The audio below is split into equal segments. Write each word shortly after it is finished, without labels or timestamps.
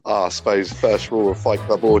I suppose first rule of Fight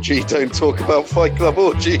Club Orgy, don't talk about Fight Club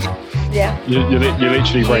Orgy. Yeah. You're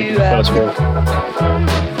literally breaking the first rule.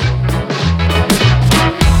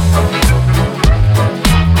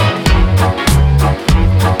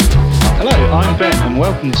 Hello, I'm Ben, and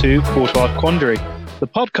welcome to Quarter Life Quandary, the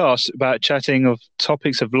podcast about chatting of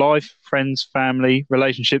topics of life, friends, family,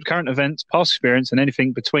 relationships, current events, past experience, and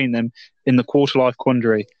anything between them in the Quarter Life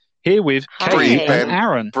Quandary. Here with Katie and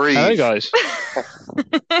Aaron. Breathe. Hello, guys.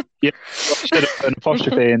 Yeah, should have put an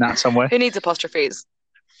apostrophe in that somewhere. Who needs apostrophes?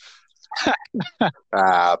 Punk.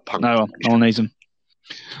 No one needs them.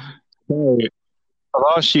 So, I've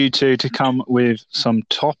asked you two to come with some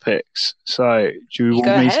topics. So, do you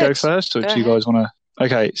want me to go first, or do you guys want to?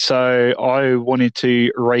 Okay, so I wanted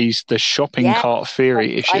to raise the shopping cart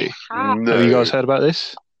theory issue. Have you guys heard about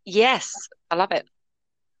this? Yes, I love it.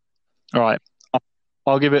 All right.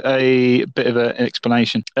 I'll give it a bit of an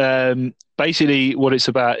explanation. Basically, what it's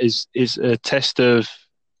about is a test of,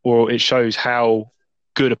 or it shows how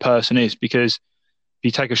good a person is. Because if you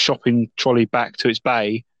take a shopping trolley back to its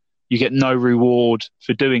bay, you get no reward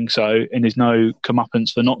for doing so, and there's no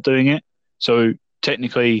comeuppance for not doing it. So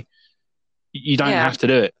technically, you don't have to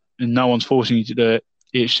do it, and no one's forcing you to do it.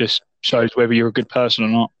 It just shows whether you're a good person or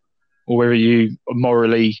not, or whether you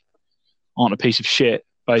morally aren't a piece of shit.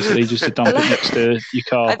 Basically, just to dump it next to your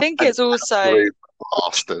car. I think it's also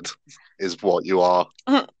bastard is what you are.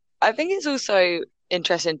 I think it's also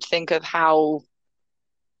interesting to think of how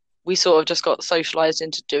we sort of just got socialized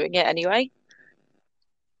into doing it anyway.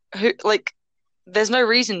 There's no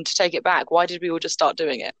reason to take it back. Why did we all just start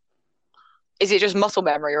doing it? Is it just muscle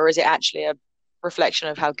memory, or is it actually a reflection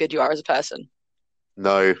of how good you are as a person?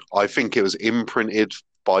 No, I think it was imprinted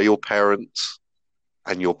by your parents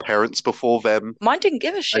and your parents before them. Mine didn't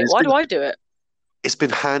give a shit. Why do I do it? It's been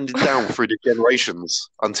handed down through the generations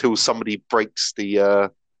until somebody breaks the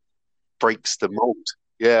mold.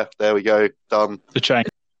 Yeah, there we go. Done. The chain.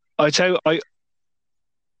 I can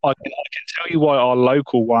tell you why our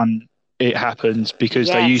local one it happens, because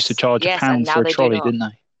they used to charge £1 for a trolley, didn't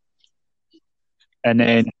they? And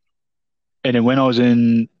then when I was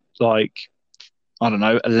in 11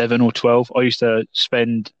 or 12, I used to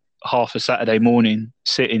spend half a Saturday morning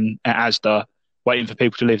sitting at Asda waiting for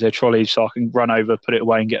people to leave their trolleys so I can run over, put it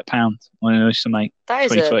away and get £1. I used to make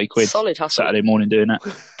 20-30 quid solid hustle. Saturday morning doing that.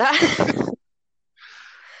 That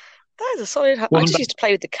is a solid hustle. I just used to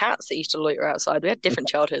play with the cats that used to loiter outside. We had different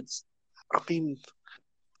childhoods. I mean,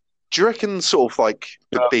 do you reckon sort of like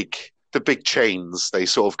the big chains, they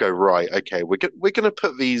sort of go, right, okay, we're going to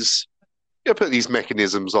put these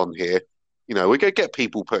mechanisms on here. You know, we're going to get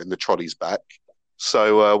people putting the trolleys back.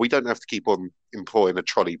 So we don't have to keep on employing a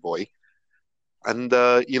trolley boy. And,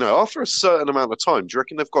 after a certain amount of time, do you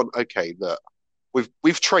reckon they've gone, okay, look,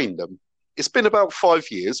 we've trained them. It's been about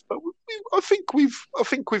 5 years, but I think we've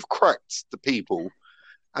cracked the people.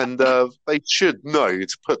 And they should know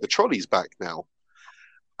to put the trolleys back now.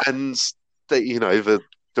 And, the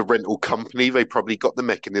rental company, they probably got the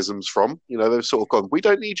mechanisms from. They've sort of gone, we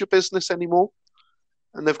don't need your business anymore.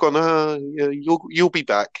 And they've gone, you'll be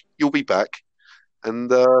back. You'll be back.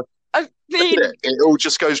 And I mean, it all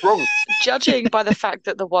just goes wrong. Judging by the fact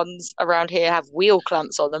that the ones around here have wheel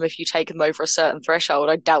clamps on them, if you take them over a certain threshold,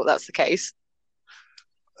 I doubt that's the case.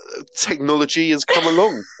 Technology has come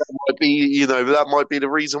along. That might be the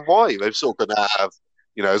reason why they've sort of going to have,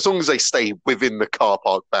 as long as they stay within the car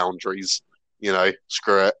park boundaries,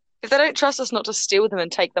 screw it. If they don't trust us not to steal them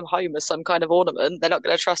and take them home as some kind of ornament, they're not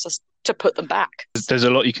going to trust us to put them back. There's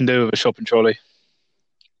a lot you can do with a shopping trolley.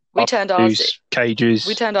 We turned ours cages.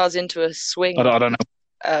 We turned ours into a swing. I don't know.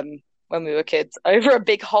 When we were kids, over a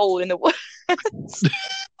big hole in the woods.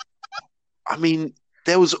 I mean,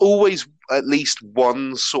 there was always at least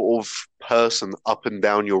one sort of person up and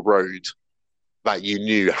down your road that you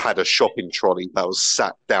knew had a shopping trolley that was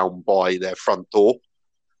sat down by their front door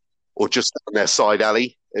or just down their side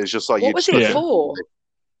alley. It was just like, what was it for?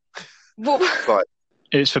 Like,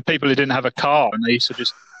 it's for people who didn't have a car and they used to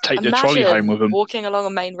just take the trolley home with them. Walking along a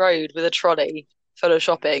main road with a trolley full of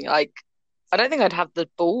shopping. I don't think I'd have the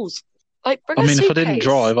balls. Bring a suitcase. If I didn't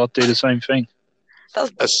drive, I'd do the same thing.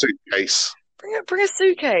 A suitcase. Bring a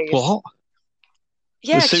suitcase. What?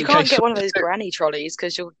 Yeah, because you can't get one of those granny trolleys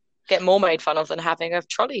because you'll get more made fun of than having a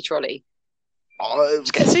trolley.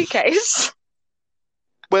 Just get a suitcase.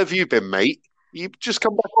 Where have you been, mate? You just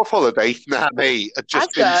come back off holiday? Nah, mate. I've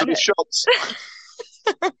just been to the shops.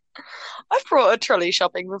 I've brought a trolley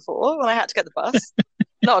shopping before when I had to get the bus.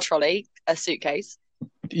 Not a trolley, a suitcase.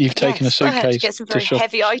 You've taken a suitcase. I had to get some very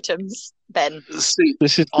heavy items, Ben. See,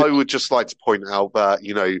 I would just like to point out that,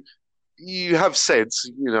 you have said,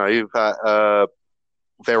 that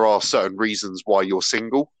there are certain reasons why you're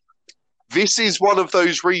single. This is one of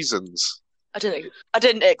those reasons. I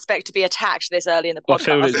didn't expect to be attacked this early in the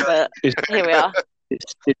podcast, but here we are.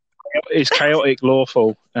 It's chaotic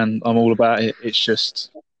lawful, and I'm all about it. It's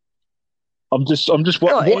just, I'm just.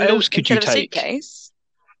 What else could you take? Suitcase?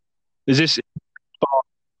 Is this?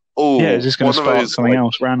 Oh, yeah, is this going to spark something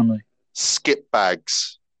else randomly? Skip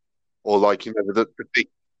bags, or like the big.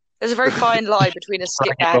 There's a very fine line between a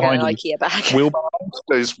skip bag and an IKEA bag.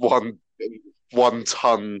 Those 1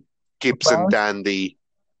 ton Gibbs and Dandy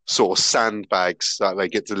sort of sandbags that they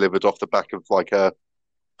get delivered off the back of like a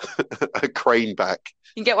crane back.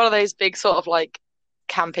 You can get one of those big sort of like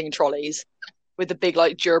camping trolleys with the big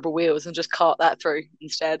like durable wheels and just cart that through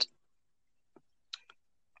instead.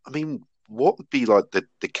 I mean, what would be like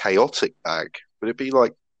the chaotic bag? Would it be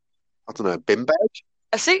like, I don't know, a bin bag?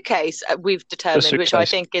 A suitcase, we've determined, which I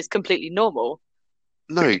think is completely normal.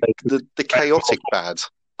 No, the chaotic bad.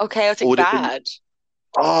 Oh, chaotic bad.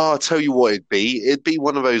 I'll tell you what it'd be. It'd be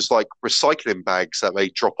one of those like recycling bags that they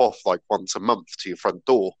drop off like once a month to your front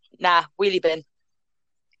door. Nah, wheelie bin.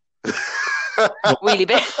 Wheelie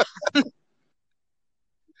bin.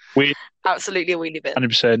 Absolutely a wheelie bin.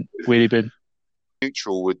 100% wheelie bin.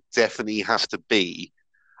 Neutral would definitely have to be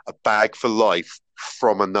a bag for life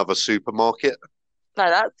from another supermarket. No,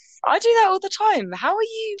 I do that all the time. How are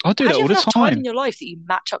you? I do that all the time in your life that you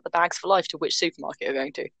match up the bags for life to which supermarket you're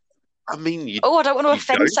going to. I mean, I don't want to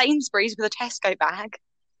offend Sainsbury's with a Tesco bag.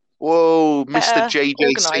 Whoa, Mr.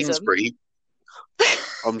 JJ Sainsbury.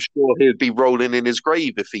 I'm sure he'd be rolling in his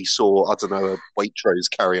grave if he saw, I don't know, a Waitrose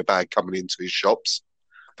carrier bag coming into his shops.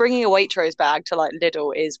 Bringing a Waitrose bag to like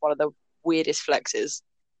Lidl is one of the weirdest flexes.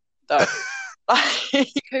 Though.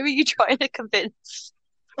 Who are you trying to convince?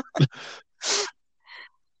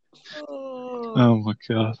 Oh my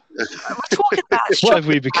god! We're talking about what have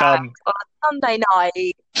we become on a Sunday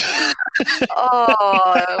night?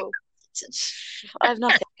 Oh, I have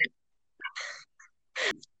nothing.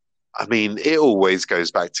 I mean, it always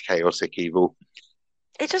goes back to chaotic evil.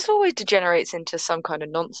 It just always degenerates into some kind of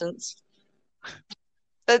nonsense.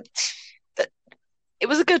 But it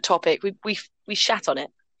was a good topic. We shat on it.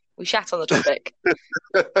 We shat on the topic.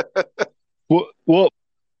 What?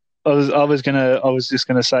 I was just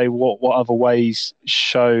gonna say what other ways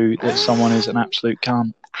show that someone is an absolute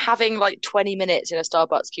cunt? Having like 20 minutes in a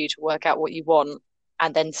Starbucks queue to work out what you want,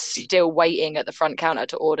 and then still waiting at the front counter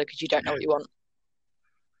to order because you don't know what you want.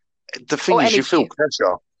 The thing is, you feel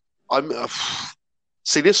pressure.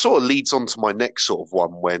 See, this sort of leads on to my next sort of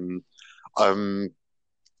one when I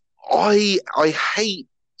hate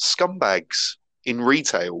scumbags in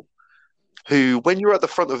retail who, when you're at the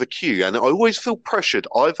front of a queue, and I always feel pressured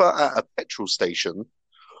either at a petrol station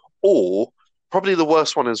or probably the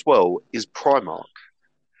worst one as well is Primark.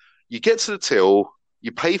 You get to the till,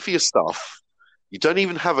 you pay for your stuff, you don't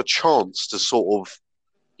even have a chance to sort of,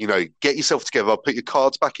 get yourself together, put your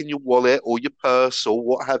cards back in your wallet or your purse or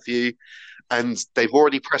what have you, and they've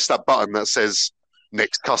already pressed that button that says,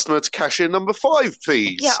 next customer to cashier number 5,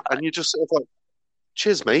 please. Yeah. And you're just sort of like,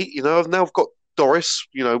 cheers, mate. I've now got Doris,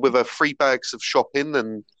 with her 3 bags of shopping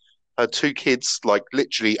and her 2 kids, like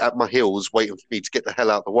literally at my heels, waiting for me to get the hell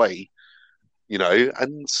out of the way,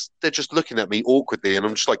 and they're just looking at me awkwardly, and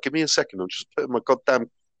I'm just like, give me a second, I'm just putting my goddamn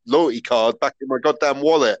loyalty card back in my goddamn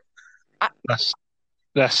wallet. That's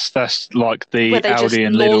like the where they Aldi just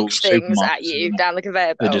and Lidl launch things at you down the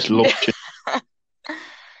conveyor belt. They just launch it.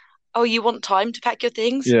 Oh, you want time to pack your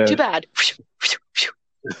things? Yeah. Too bad.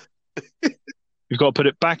 You've got to put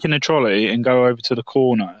it back in the trolley and go over to the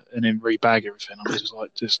corner and then rebag everything. I'm just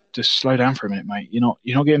like, just slow down for a minute, mate. You're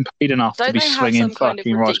not getting paid enough to be slinging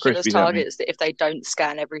fucking Rice Krispies targets that if they don't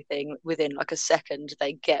scan everything within like a second,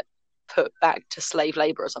 they get put back to slave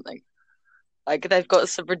labor or something. Like they've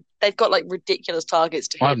got like ridiculous targets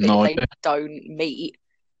to hit. If they don't meet,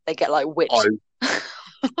 they get like whipped.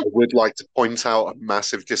 I would like to point out a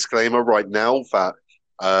massive disclaimer right now that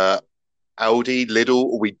Aldi,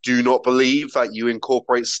 Lidl, we do not believe that you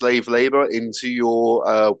incorporate slave labor into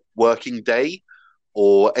your working day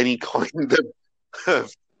or any kind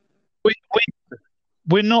of.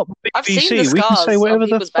 We're not BBC. We can say whatever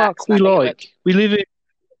the fuck we like. We live in.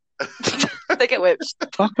 They get whipped.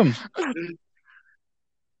 Fuck them.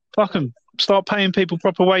 Fuck them. Start paying people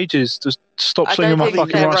proper wages. Just stop slinging my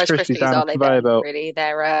fucking Rice Krispies down the conveyor belt. Really,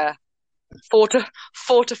 they're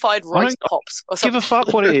fortified rice pops or something. Give a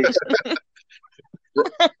fuck what it is.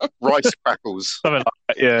 Rice crackles. Something like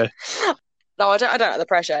that, yeah. No, I don't like the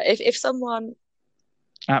pressure. If someone...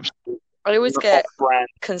 Absolutely. I always get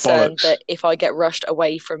concerned that if I get rushed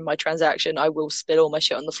away from my transaction, I will spill all my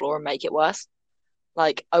shit on the floor and make it worse.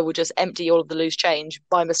 Like, I would just empty all of the loose change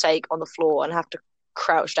by mistake on the floor and have to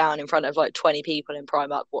crouch down in front of like 20 people in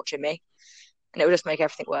Primark watching me. And it would just make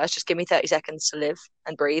everything worse. Just give me 30 seconds to live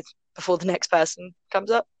and breathe before the next person comes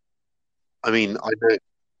up. I mean, I know.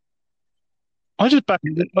 I just bag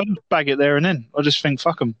it there and then. I just think,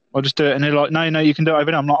 fuck them. I'll just do it. And they're like, no, you can do it over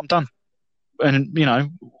there. I'm done. And, you know,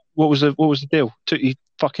 what was the deal? Took you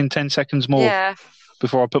fucking 10 seconds more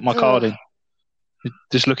before I put my card in.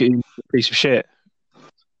 Just look at you, piece of shit.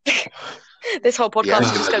 This whole podcast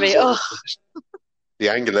is just going to be, The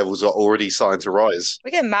anger levels are already starting to rise. We're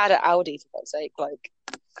getting mad at Audi, for God's sake. Like,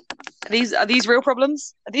 are these real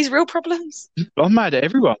problems? Are these real problems? I'm mad at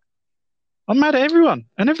everyone. I'm mad at everyone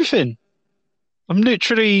and everything. I'm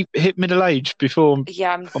literally hit middle age before.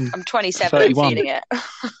 I'm 27 31. and feeling it.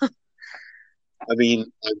 I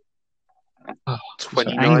mean, I'm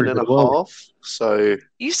 29 and a half, so...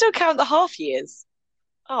 You still count the half years?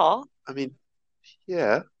 Oh. I mean,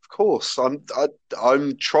 yeah, of course.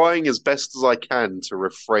 I'm trying as best as I can to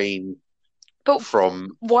refrain from...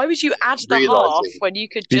 Why would you add the half when you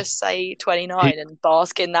could just say 29 and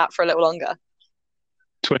bask in that for a little longer?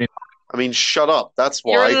 20. I mean, shut up. That's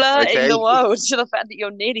why. You're alerting the world to the fact that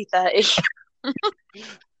you're nearly 30.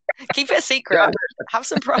 Keep it a secret. Have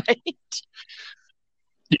some pride.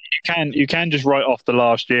 You can just write off the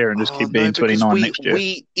last year and just keep being 29 next year.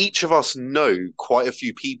 We each of us know quite a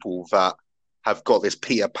few people that have got this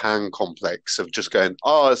Peter Pan complex of just going,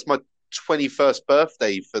 it's my 21st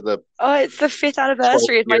birthday for the... it's the 5th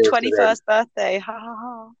anniversary of my 21st birthday. Ha ha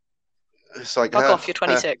ha. It's like... Fuck off, you're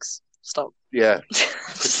 26. Stop. Yeah.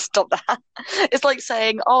 Stop that. It's like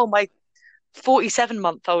saying, my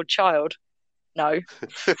 47-month-old child. No.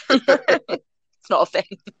 It's not a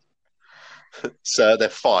thing. Sir, they're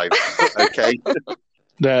 5. Okay.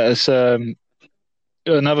 There's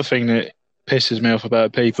another thing that pisses me off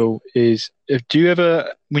about people is, do you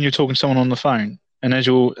ever, when you're talking to someone on the phone, and as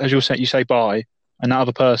you say bye, and that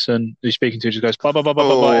other person who's speaking to you just goes bye bye bye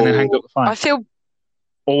bye bye, and then hangs up the phone. I feel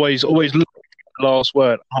always look at the last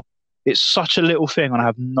word. It's such a little thing, and I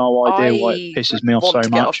have no idea why it pisses me off so much. I want to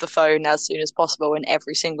get off the phone as soon as possible in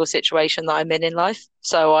every single situation that I'm in life,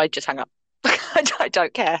 so I just hang up. I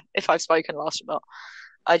don't care if I've spoken last or not.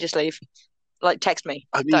 I just leave. Like, text me.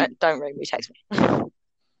 I mean, don't ring me. Text me,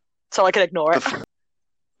 so I can ignore it.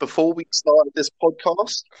 Before we started this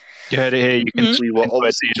podcast, you heard it here. We were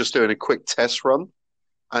obviously just doing a quick test run,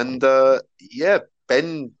 and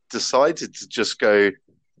Ben decided to just go,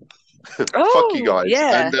 fuck you guys,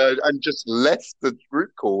 and just left the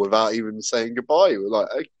group call without even saying goodbye. We're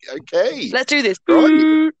like, okay, let's do this.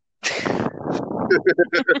 Right.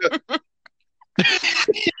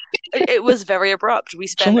 It was very abrupt. We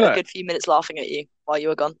spent a good few minutes laughing at you while you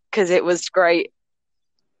were gone because it was great.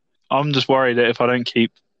 I'm just worried that if I don't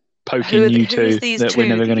keep poking you two, that we're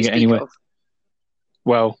never going to get anywhere.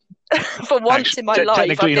 Well, for once in my life,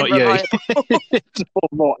 technically not you.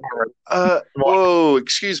 Whoa,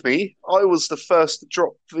 excuse me. I was the first to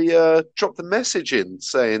drop the message in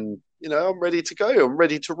saying, I'm ready to go. I'm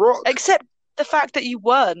ready to rock. Except the fact that you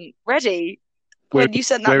weren't ready when you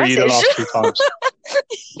sent that message. Where were you the last 2 times?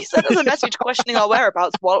 You sent us a message questioning our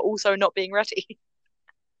whereabouts while also not being ready.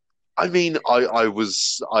 I mean, I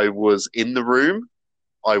was in the room.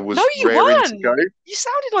 I was raring weren't. To go. You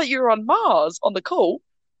sounded like you were on Mars on the call.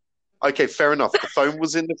 Okay, fair enough. The phone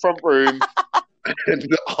was in the front room,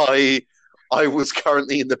 and I was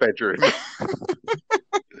currently in the bedroom.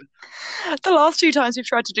 The last 2 times we've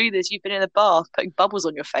tried to do this, you've been in the bath putting bubbles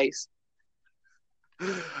on your face.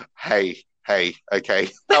 Hey, okay.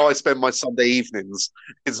 How I spend my Sunday evenings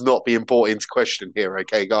is not being brought into question here,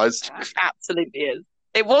 okay, guys? It absolutely is.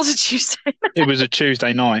 It was a Tuesday night. It was a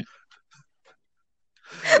Tuesday night.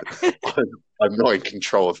 I'm not in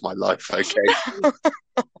control of my life, okay?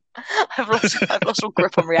 I've lost all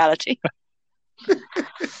grip on reality.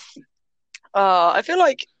 I feel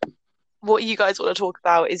like what you guys want to talk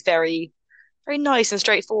about is very, very nice and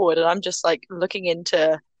straightforward, and I'm just like looking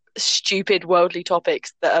into stupid worldly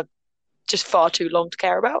topics that are just far too long to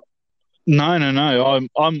care about. No.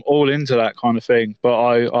 I'm all into that kind of thing, but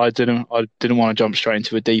I didn't want to jump straight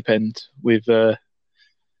into a deep end with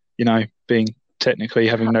being technically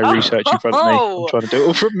having no research in front of me. I'm trying to do it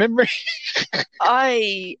all from memory.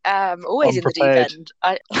 I am always in the deep end.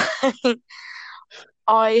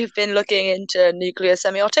 I have been looking into nuclear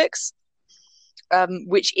semiotics,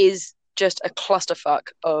 which is just a clusterfuck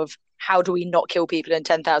of how do we not kill people in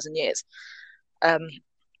 10,000 years.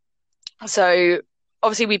 So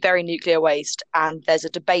obviously we bury nuclear waste, and there's a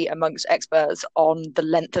debate amongst experts on the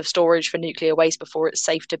length of storage for nuclear waste before it's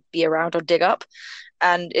safe to be around or dig up.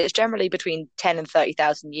 and it's generally between 10 and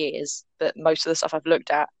 30,000 years, but most of the stuff I've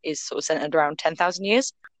looked at is sort of centered around 10,000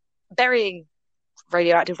 years. Burying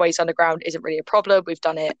radioactive waste underground isn't really a problem. We've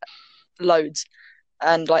done it loads.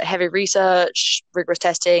 And like heavy research, rigorous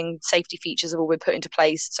testing, safety features have all been put into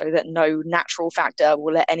place so that no natural factor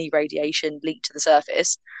will let any radiation leak to the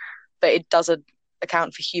surface. But it doesn't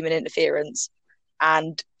account for human interference.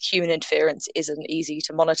 And human interference isn't easy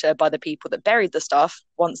to monitor by the people that buried the stuff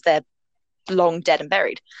once they're long dead and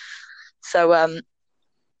buried. So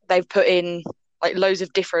they've put in, like, loads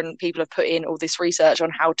of different people have put in all this research on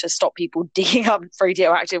how to stop people digging up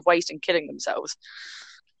radioactive waste and killing themselves.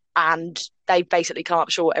 And they basically come up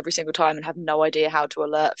short every single time and have no idea how to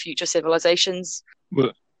alert future civilizations.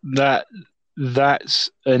 Well, that's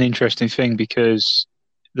an interesting thing because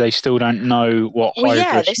they still don't know what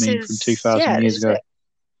hieroglyphs mean from 2,000 years ago.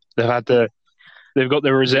 They've got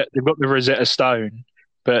the Rosetta Stone,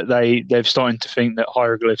 but they've started to think that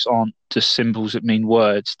hieroglyphs aren't just symbols that mean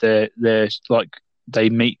words. They're like they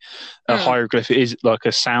meet a hieroglyph. It is like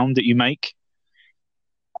a sound that you make.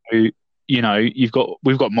 So, you know,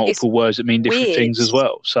 we've got multiple words that mean different things as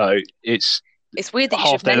well. So it's weird that you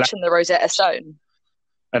should mention the Rosetta Stone.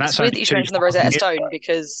 And it's weird that you should mention the Rosetta Stone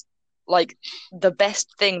because, like, the best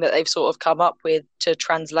thing that they've sort of come up with to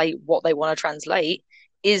translate what they want to translate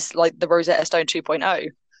is like the Rosetta Stone 2.0.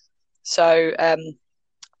 So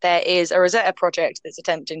there is a Rosetta project that's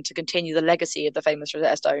attempting to continue the legacy of the famous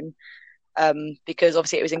Rosetta Stone, because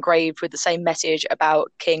obviously it was engraved with the same message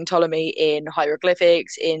about King Ptolemy in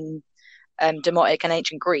hieroglyphics, in Demotic and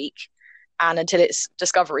ancient Greek. And until its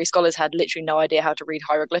discovery, scholars had literally no idea how to read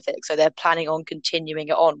hieroglyphics. So they're planning on continuing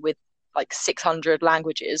it on with like 600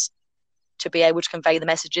 languages to be able to convey the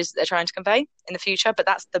messages that they're trying to convey in the future. But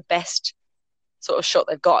that's the best sort of shot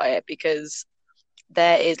they've got at it, because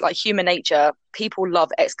there is, like, human nature. People love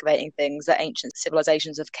excavating things that ancient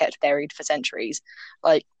civilizations have kept buried for centuries.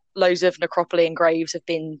 Like, loads of necropolitan graves have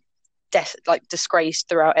been disgraced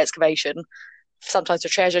throughout excavation, sometimes for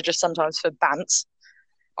treasure, just sometimes for bants,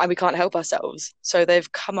 and we can't help ourselves. So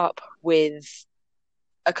they've come up with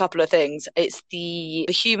a couple of things. It's the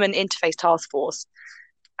Human Interface Task Force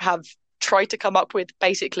have tried to come up with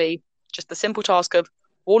basically just the simple task of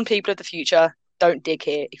warn people of the future, don't dig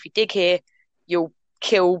here. If you dig here, you'll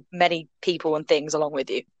kill many people and things along with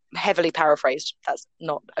you. Heavily paraphrased. That's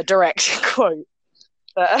not a direct quote.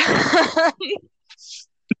 But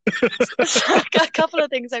a couple of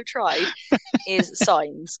things they've tried is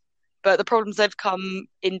signs. But the problems they've come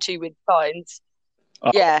into with signs,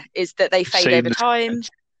 is that they fade over time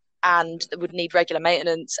and would need regular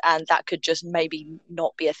maintenance, and that could just maybe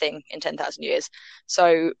not be a thing in 10,000 years.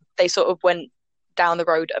 So they sort of went down the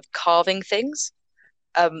road of carving things.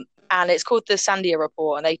 And it's called the Sandia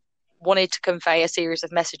Report, and they wanted to convey a series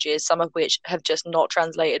of messages, some of which have just not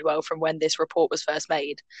translated well from when this report was first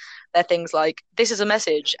made. They're things like, this is a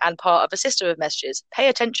message and part of a system of messages, pay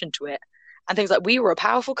attention to it. And things like, we were a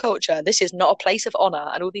powerful culture, this is not a place of honor,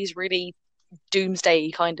 and all these really doomsday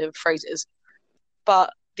kind of phrases.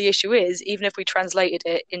 But the issue is, even if we translated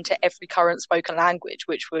it into every current spoken language,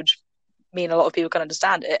 which would mean a lot of people can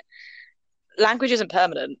understand it, language isn't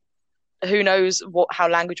permanent. Who knows how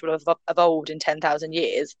language will have evolved in 10,000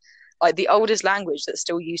 years. Like, the oldest language that's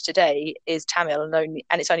still used today is Tamil, and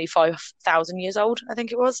it's only 5,000 years old, I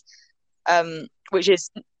think it was, which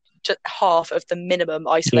is just half of the minimum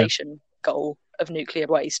isolation goal of nuclear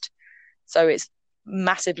waste. So it's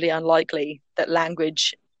massively unlikely that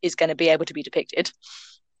language is going to be able to be depicted.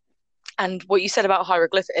 And what you said about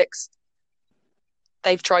hieroglyphics,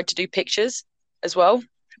 they've tried to do pictures as well,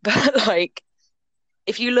 but like,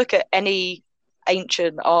 if you look at any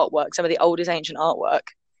ancient artwork, some of the oldest ancient artwork,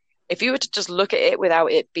 if you were to just look at it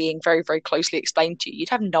without it being very, very closely explained to you, you'd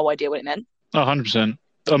have no idea what it meant. 100%.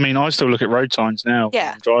 I mean, I still look at road signs now when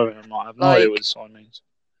I'm driving. I have no idea what the sign means.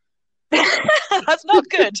 That's not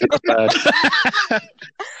good.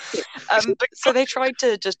 So they tried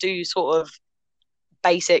to just do sort of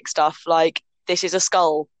basic stuff like, this is a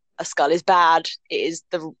skull. A skull is bad. It is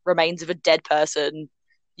the remains of a dead person.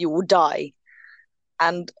 You will die.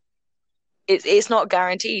 And it's not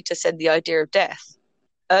guaranteed to send the idea of death.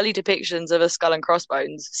 Early depictions of a skull and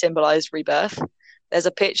crossbones symbolized rebirth. There's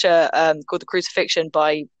a picture called The Crucifixion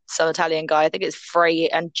by some Italian guy. I think it's Fray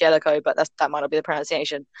Angelico, but that might not be the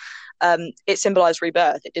pronunciation. It symbolized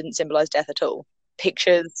rebirth. It didn't symbolize death at all.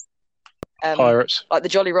 Pictures, pirates, like the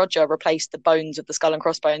Jolly Roger replaced the bones of the skull and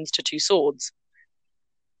crossbones to two swords.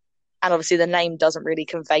 And obviously the name doesn't really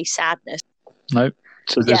convey sadness. Nope.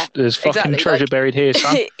 So there's fucking treasure buried here,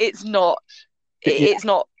 son. It's not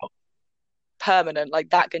permanent. Like,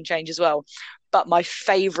 that can change as well. But my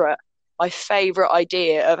favorite my favourite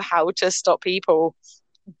idea of how to stop people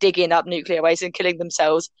digging up nuclear waste and killing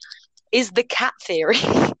themselves is the cat theory.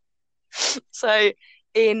 So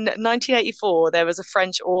in 1984, there was a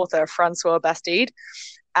French author, Francois Bastide.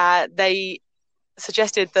 They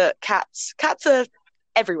suggested that cats are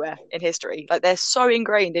everywhere in history. Like, they're so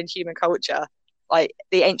ingrained in human culture, like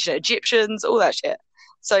the ancient Egyptians, all that shit.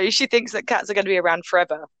 So she thinks that cats are going to be around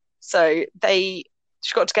forever. So she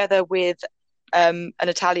got together with an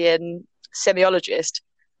Italian semiologist,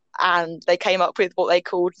 and they came up with what they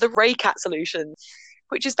called the ray cat solution,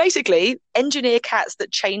 which is basically engineer cats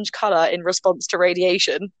that change colour in response to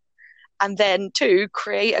radiation, and then to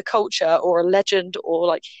create a culture or a legend or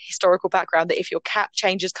like historical background that if your cat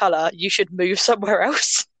changes colour, you should move somewhere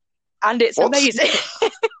else. And it's amazing.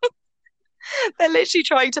 They're literally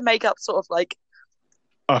trying to make up sort of like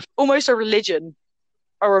almost a religion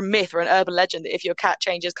or a myth or an urban legend that if your cat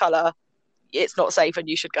changes colour, it's not safe and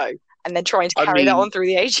you should go. And then trying to carry that on through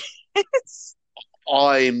the ages.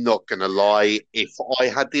 I'm not going to lie. If I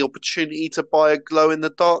had the opportunity to buy a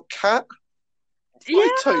glow-in-the-dark cat,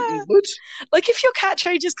 I totally would. Like, if your cat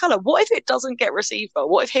changes colour, what if it doesn't get received well?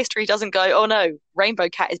 What if history doesn't go, oh no, rainbow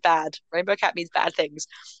cat is bad. Rainbow cat means bad things.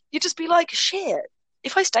 You'd just be like, shit,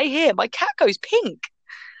 if I stay here, my cat goes pink.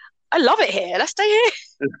 I love it here. Let's stay here.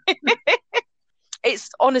 It's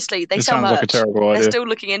honestly, they sell merch. Like a terrible idea. They're still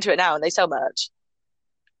looking into it now, and they sell merch.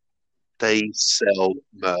 They sell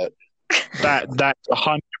merch. That's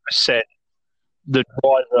 100% the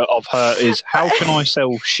driver of her is how can I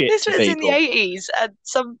sell shit this to was people? In the 80s,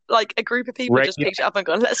 and a group of people just picked it up and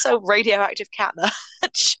gone, let's sell radioactive cat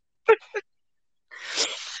merch.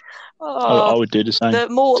 I would do the same. The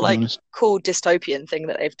more cool dystopian thing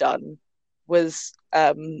that they've done was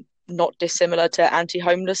not dissimilar to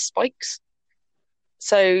anti-homeless spikes.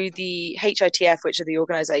 So the HITF, which are the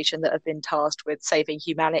organisation that have been tasked with saving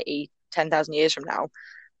humanity 10,000 years from now,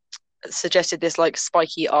 suggested this like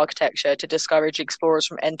spiky architecture to discourage explorers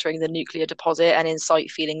from entering the nuclear deposit and incite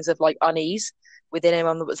feelings of like unease within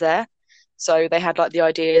anyone that was there. So they had like the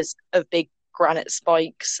ideas of big granite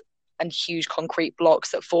spikes and huge concrete blocks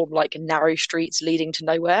that form like narrow streets leading to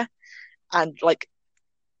nowhere, and like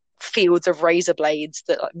fields of razor blades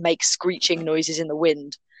that like, make screeching noises in the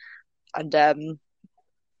wind. And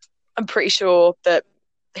I'm pretty sure that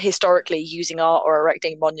historically using art or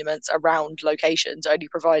erecting monuments around locations only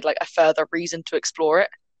provide like a further reason to explore it.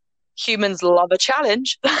 Humans love a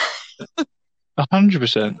challenge.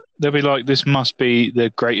 100%. They'll be like, this must be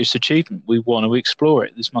the greatest achievement. We want to explore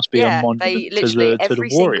it. This must be a monument to the warriors. Every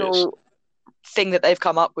single thing that they've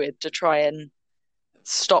come up with to try and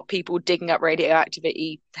stop people digging up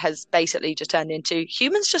radioactivity has basically just turned into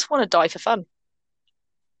humans just want to die for fun.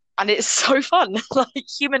 And it's so fun. Like,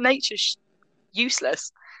 human nature's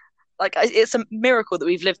useless. Like, it's a miracle that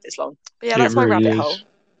we've lived this long. But yeah, that's my rabbit hole.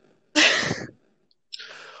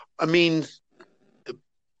 I mean,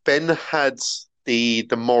 Ben had the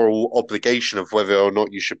moral obligation of whether or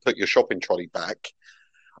not you should put your shopping trolley back.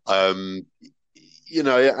 And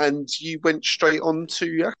you went straight on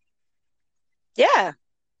to yeah.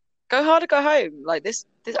 Go hard or go home. Like this,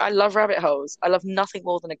 I love rabbit holes. I love nothing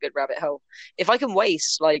more than a good rabbit hole. If I can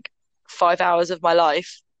waste like 5 hours of my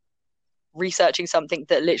life researching something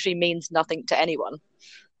that literally means nothing to anyone,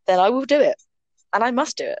 then I will do it, and I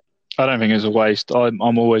must do it. I don't think it's a waste. I'm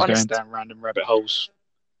always going down random rabbit holes,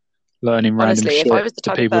 learning random shit. If I was the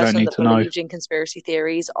type of person that believed in conspiracy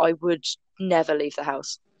theories, I would never leave the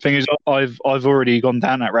house. Thing is, I've already gone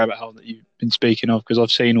down that rabbit hole that you've been speaking of, because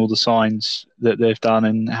I've seen all the signs that they've done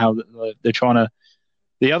and how they're trying to.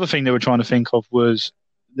 The other thing they were trying to think of was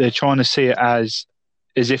they're trying to see it as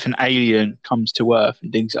if an alien comes to Earth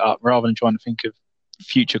and digs it up, rather than trying to think of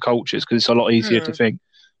future cultures, because it's a lot easier to think,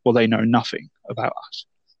 well, they know nothing about us,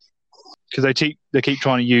 because they keep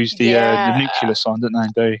trying to use the nuclear sign, don't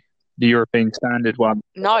they? The European standard one.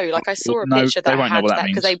 No, like I saw a picture that had that,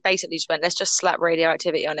 because they basically just went, let's just slap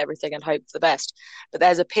radioactivity on everything and hope for the best. But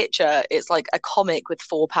there's a picture, it's like a comic with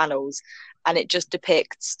 4 panels, and it just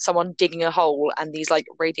depicts someone digging a hole and these like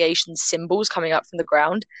radiation symbols coming up from the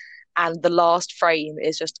ground. And the last frame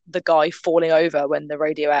is just the guy falling over when the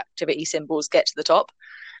radioactivity symbols get to the top.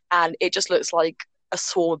 And it just looks like a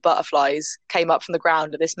swarm of butterflies came up from the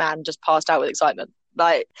ground and this man just passed out with excitement.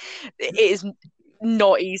 Like, it is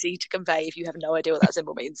not easy to convey if you have no idea what that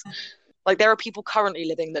symbol means. Like, there are people currently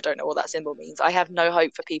living that don't know what that symbol means. I have no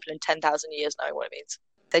hope for people in 10,000 years knowing what it means.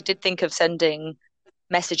 They did think of sending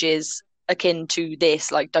messages akin to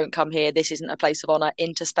this, like, don't come here, this isn't a place of honor,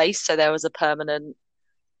 into space. So there was a permanent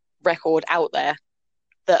record out there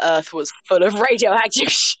that Earth was full of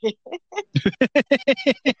radioactive shit.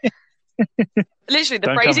 Literally, the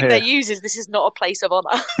Don't phrasing come they here. use is, "This is not a place of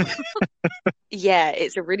honor." Yeah,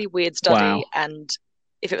 it's a really weird study, Wow. and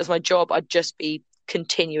if it was my job, I'd just be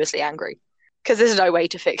continuously angry because there's no way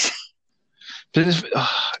to fix it. But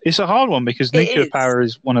it's a hard one because It nuclear is. power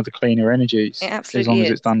is one of the cleaner energies, It as absolutely long as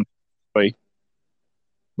is. it's done correctly,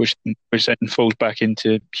 which then falls back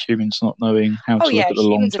into humans not knowing how to look at the humans are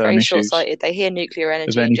long-term very issues short-sighted. They hear nuclear of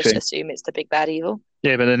energy and just anything. assume it's the big bad evil.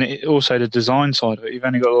 Yeah, but then also the design side of it. You've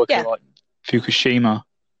only got to look at like Fukushima.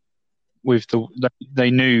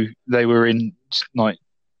 They knew they were in like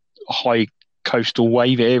high coastal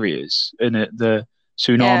wave areas, and the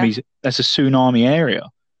tsunamis. Yeah. That's a tsunami area,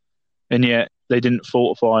 and yet they didn't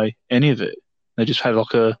fortify any of it. They just had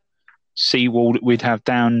like a seawall that we'd have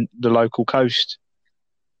down the local coast.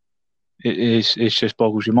 It just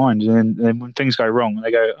boggles your mind. And then when things go wrong,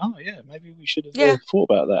 they go, "Oh yeah, maybe we should have thought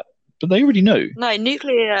about that." But they already knew. No,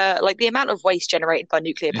 nuclear, like the amount of waste generated by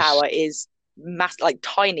nuclear power is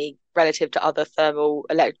tiny relative to other thermal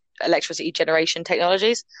electricity generation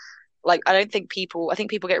technologies. Like, I think people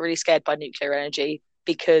get really scared by nuclear energy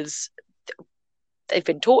because they've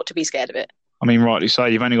been taught to be scared of it. I mean, rightly so.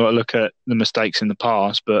 You've only got to look at the mistakes in the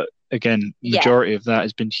past, but again, majority of that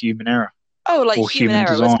has been human error. Oh, like human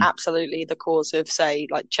error was absolutely the cause of, say,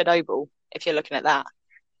 like Chernobyl. If you're looking at that,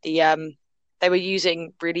 they were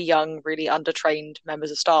using really young, really undertrained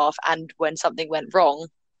members of staff, and when something went wrong,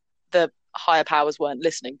 the higher powers weren't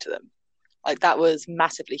listening to them. Like, that was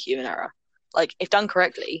massively human error. Like, if done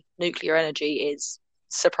correctly, nuclear energy is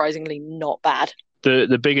surprisingly not bad.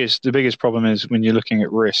 The biggest problem is when you're looking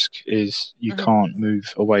at risk is you can't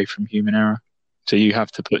move away from human error. So you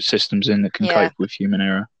have to put systems in that can cope with human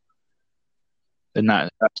error. And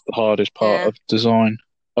that's the hardest part of design.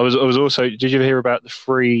 I was also, did you ever hear about the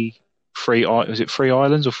free was it Free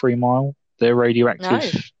Islands or 3 Mile? Their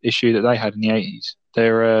radioactive issue that they had in the 80s.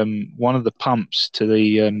 They're one of the pumps to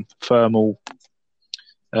the thermal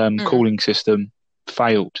cooling system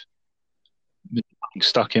failed,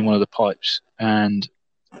 stuck in one of the pipes, and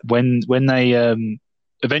when they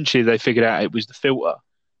eventually they figured out it was the filter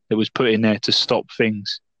that was put in there to stop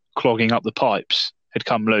things clogging up the pipes had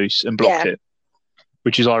come loose and blocked it,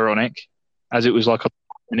 which is ironic, as it was like a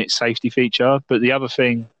minute safety feature. But the other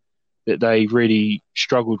thing that they really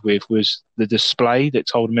struggled with was the display that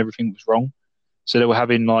told them everything was wrong. So they were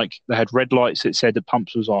having they had red lights that said the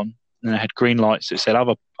pumps was on, and they had green lights that said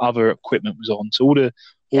other equipment was on. So all the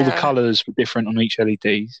colours were different on each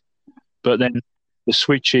LEDs, but then the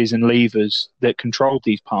switches and levers that controlled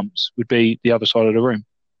these pumps would be the other side of the room.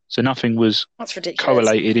 So nothing was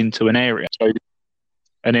correlated into an area. So,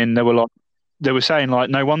 and then they were saying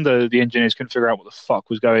no wonder the engineers couldn't figure out what the fuck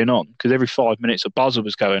was going on, because every 5 minutes a buzzer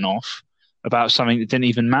was going off about something that didn't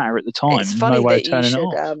even matter at the time. It's funny no way that of turning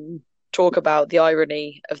you it off. should talk about the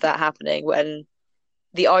irony of that happening, when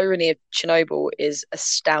the irony of Chernobyl is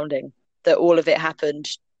astounding, that all of it happened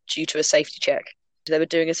due to a safety check. They were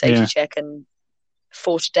doing a safety check and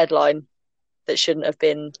fought a deadline that shouldn't have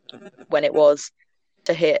been when it was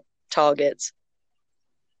to hit targets.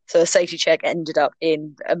 So the safety check ended up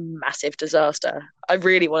in a massive disaster. I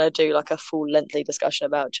really want to do a full lengthy discussion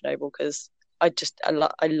about Chernobyl, because I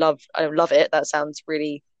love it. That sounds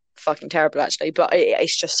really fucking terrible, actually, but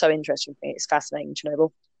it's just so interesting for me. It's fascinating,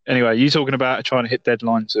 Chernobyl. Anyway, you talking about trying to hit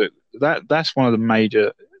deadlines? That's one of the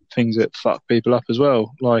major things that fuck people up as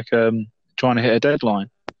well. Trying to hit a deadline,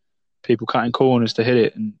 people cutting corners to hit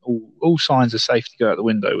it, and all signs of safety go out the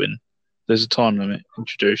window when there's a time limit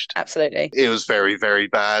introduced. Absolutely. It was very, very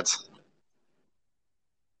bad.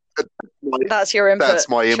 That's your input. That's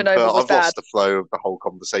my input. I've bad. lost the flow of the whole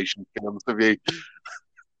conversation, to be honest with you.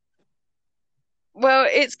 Well,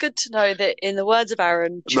 it's good to know that, in the words of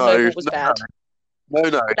Aaron, Chernobyl was bad. No.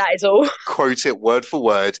 That is all. Quote it word for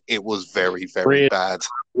word. It was very, very bad.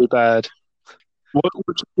 Really bad.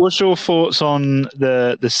 What's your thoughts on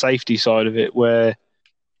the safety side of it, where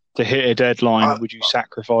to hit a deadline, would you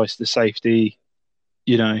sacrifice the safety?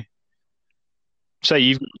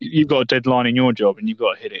 Say you've got a deadline in your job and you've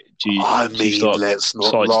got to hit it. Let's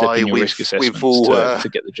not lie. We've all to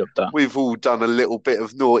get the job done. We've all done a little bit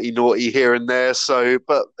of naughty here and there. So,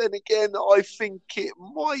 but then again, I think it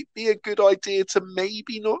might be a good idea to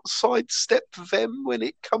maybe not sidestep them when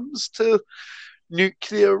it comes to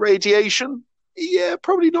nuclear radiation. Yeah,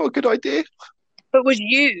 probably not a good idea. But would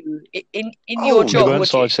you, in your job, they weren't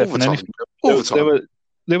sidestepping anything. All the time.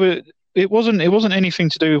 They were. It wasn't anything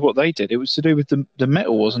to do with what they did. It was to do with the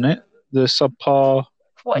metal, wasn't it? The subpar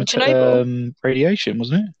in Chernobyl? Radiation,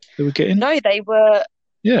 wasn't it? They were getting. No, they were.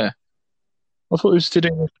 Yeah, I thought it was to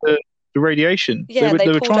do with the radiation. Yeah, they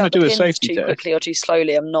were trying to do a safety too test quickly or too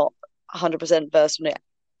slowly. I'm not 100% versed on it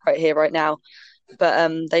right here, right now.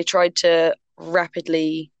 But they tried to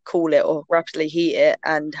rapidly cool it or rapidly heat it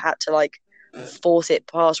and had to like force it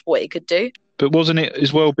past what it could do. But wasn't it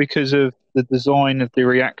as well because of the design of the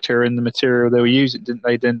reactor and the material they were using? Didn't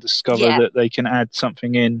they then discover that they can add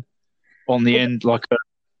something in on the end, like a...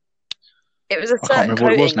 It was a certain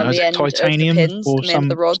coating on the end titanium of the pins, or on the end of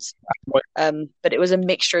the rods. But it was a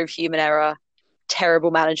mixture of human error,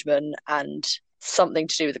 terrible management, and something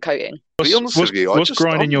to do with the coating. To be honest with you, what's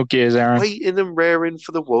grinding your gears, Aaron? Waiting and raring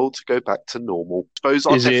for the world to go back to normal. I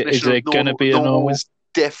suppose our is it going to be a normal? Is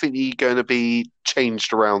definitely going to be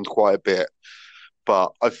changed around quite a bit.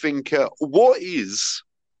 But I think what is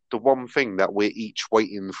the one thing that we're each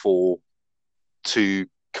waiting for to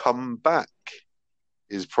come back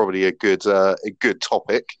is probably a good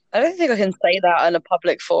topic. I don't think I can say that in a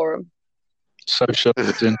public forum.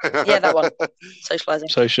 Socializing. Yeah, that one.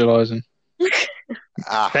 Socializing.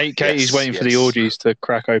 Katie's waiting for the orgies to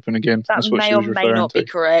crack open again. That may or may not be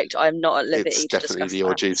correct. I'm not at liberty to discuss that. It's definitely the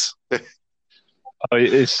orgies.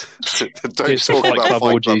 Don't talk about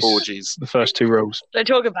Fight Club orgies. The first 2 rules. Don't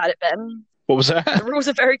talk about it, Ben. What was that? The rules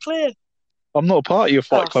are very clear. I'm not a part of your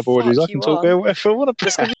Fight Club orgies. I can talk if I want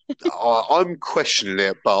to. I'm questioning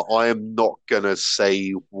it, but I am not going to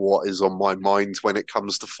say what is on my mind when it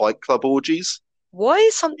comes to Fight Club orgies. Why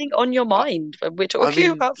is something on your mind when we're talking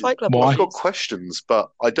about Fight Club orgies? I've got questions,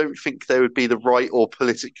 but I don't think they would be the right or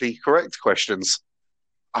politically correct questions.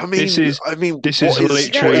 This is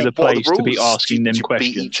literally the place to be asking them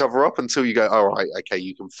questions. Beat each other up until you go, all right, okay,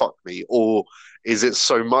 you can fuck me, or is it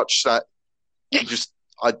so much that you just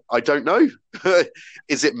I don't know?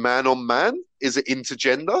 Is it man on man? Is it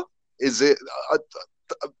intergender? Is it?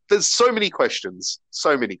 There's so many questions.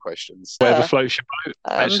 Whatever floats your boat.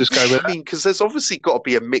 Let's just go with it. Because there's obviously got to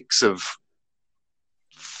be a mix of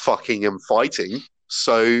fucking and fighting.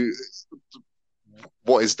 So,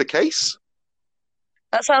 what is the case?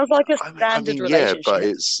 That sounds like a standard relationship. Yeah, but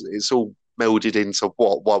it's all melded into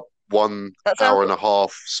what 1 hour and a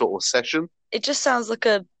half sort of session. It just sounds like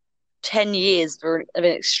 10 years of an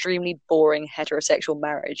extremely boring heterosexual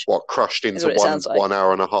marriage. What, crushed into 1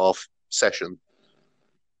 hour and a half session?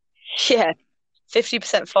 Yeah,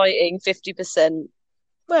 50% fighting, 50%.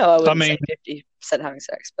 Well, I wouldn't say 50% having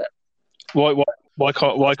sex, but why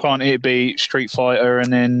can't it be Street Fighter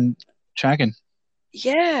and then shagging?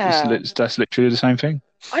 Yeah, that's literally the same thing.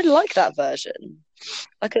 I like that version.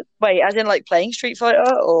 Wait, as in like playing Street Fighter,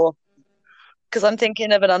 or because I'm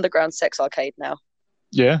thinking of an underground sex arcade now.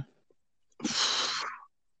 Yeah,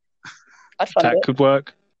 that could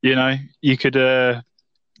work. You know, you could.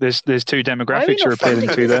 There's 2 demographics you're appealing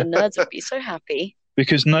to there. The nerds would be so happy.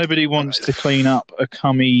 Because nobody wants to clean up a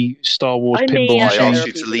cummy Star Wars pinball machine. I asked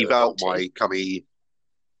you to leave out my cummy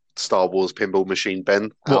Star Wars pinball machine,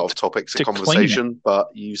 Ben, out of topics of conversation, but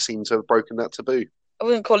you seem to have broken that taboo. I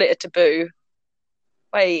wouldn't call it a taboo.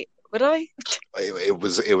 Wait, would I? It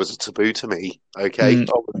was a taboo to me, okay? I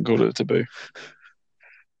wouldn't call it a taboo.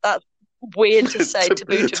 That's weird to say,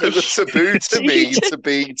 taboo to me. Taboo to me to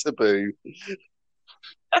be taboo.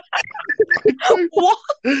 What?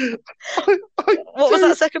 What was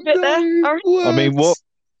that second bit there, Aaron? I mean, what?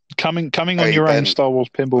 Coming on your own Star Wars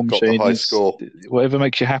pinball machine is whatever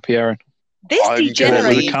makes you happy, Aaron. This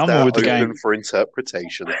degenerates. With the game for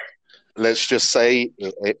interpretation. Let's just say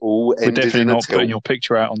it all ended. We're definitely not putting your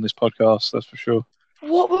picture out on this podcast. That's for sure.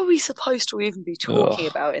 What were we supposed to even be talking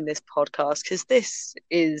about in this podcast? Because this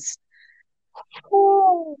is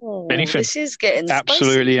anything. This is getting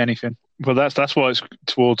absolutely spicy. Anything. Well, that's why it's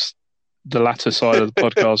towards the latter side of the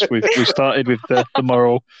podcast. We started with the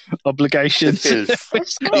moral obligations.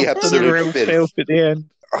 The real filth at the end.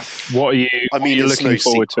 What are you? Looking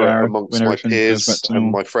forward to, Aaron, amongst my peers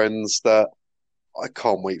and my friends that I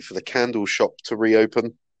can't wait for the candle shop to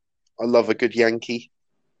reopen. I love a good Yankee.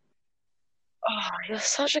 Oh, you're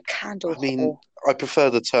such a candle whore. I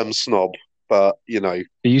prefer the term snob, but you know.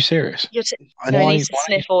 Are you serious? He needs to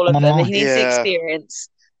sniff all of them. He needs the experience.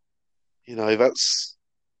 You know, that's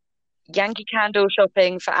Yankee candle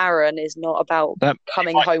shopping for Aaron is not about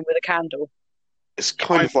coming home with a candle. It's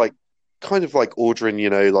kind of like ordering, you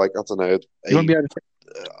know, like I don't know,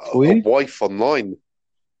 a wife online.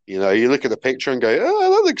 You know, you look at the picture and go,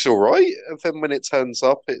 "Oh, that looks all right," and then when it turns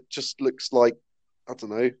up, it just looks like I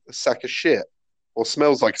don't know, a sack of shit, or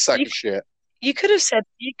smells like a sack of shit. You could have said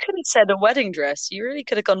a wedding dress. You really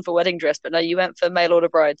could have gone for wedding dress, but no, you went for mail order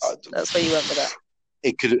brides. That's where you went with that.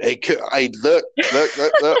 It could. Hey, look!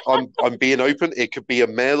 I'm being open. It could be a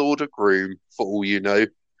mail order groom for all you know.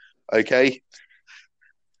 Okay.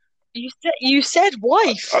 You said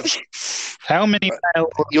wife. How many?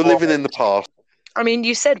 You're living in the past. I mean,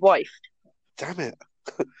 you said wife. Damn it!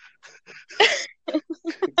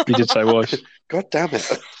 You did say was. God damn it.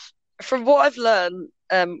 From what I've learned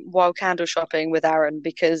while candle shopping with Aaron,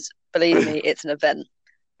 because believe me, it's an event.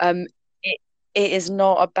 It it is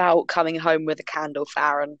not about coming home with a candle for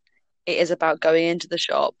Aaron. It is about going into the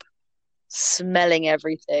shop, smelling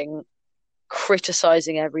everything,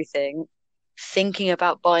 criticizing everything, thinking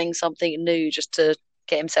about buying something new just to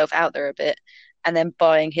get himself out there a bit, and then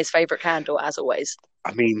buying his favorite candle as always.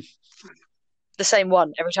 I mean, the same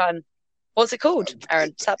one every time. What's it called, Aaron?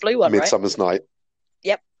 It's that blue one, right? Midsummer's Night.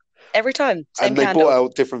 Yep. Every time. Same and they candle. brought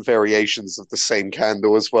out different variations of the same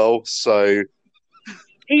candle as well. So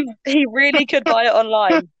he really could buy it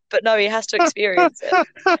online, but no, he has to experience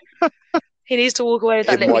it. He needs to walk away with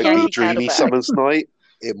that little Yankee candle. It might be Dreamy Summer's Night.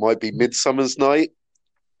 It might be Midsummer's Night.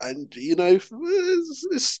 And, you know,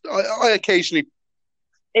 I occasionally...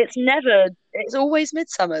 It's always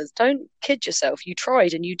Midsummer's. Don't kid yourself. You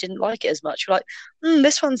tried and you didn't like it as much. You're like,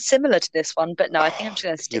 this one's similar to this one, but no, I think I'm just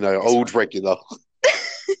going to stick with this old one. regular.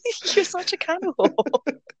 You're such a candle.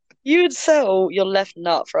 You would sell your left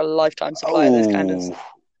nut for a lifetime supply of those candles.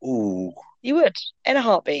 Ooh. You would, in a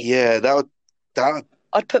heartbeat. Yeah,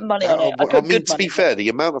 I'd put money on it. I mean, to be fair, the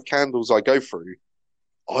amount of candles I go through,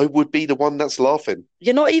 I would be the one that's laughing.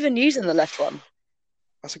 You're not even using the left one.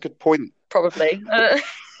 That's a good point. Probably.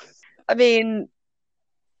 I mean,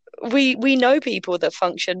 we know people that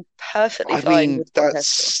function perfectly fine with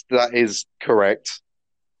that is correct.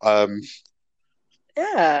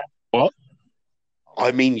 Yeah. What?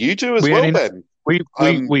 I mean, you do as well, Ben. We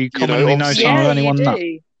commonly know someone with only one nut. Do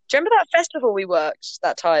you remember that festival we worked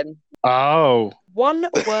that time? Oh. One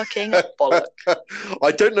working bollock.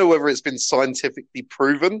 I don't know whether it's been scientifically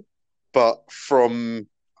proven, but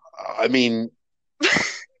I mean...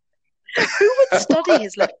 Who would study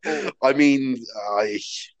his left ball? I mean,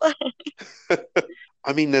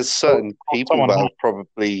 there's certain people that have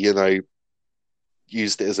probably,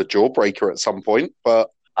 used it as a jawbreaker at some point, but...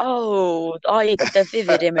 Oh, the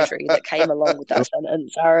vivid imagery that came along with that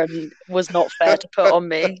sentence, Aaron, was not fair to put on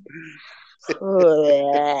me.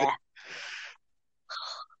 I'm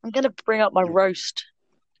going to bring up my roast.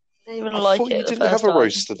 I didn't even like it. You didn't have a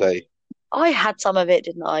roast today. I had some of it,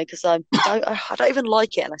 didn't I? Because I don't even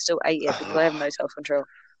like it, and I still ate it because I have no self-control.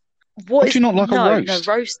 Would you not like a roast?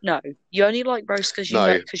 No, roast. No, you only like roast because you're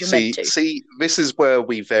meant to. See, this is where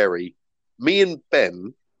we vary. Me and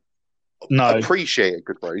Ben appreciate a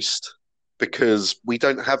good roast because we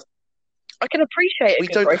don't have. I can appreciate a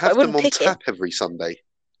good roast. We don't have them on tap it. every Sunday.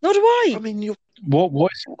 Nor do I. I mean, what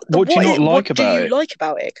do you not like about it? What do you like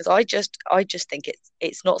about it? Because I just think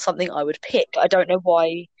it's not something I would pick. I don't know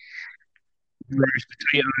why. Roast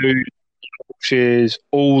potatoes, sausages,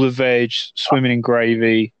 all the veg, swimming in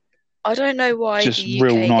gravy. I don't know why just the UK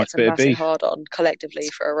real nice gets a bit massive of beef. hard on collectively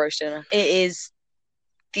for a roast dinner. It is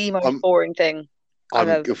the most boring thing I've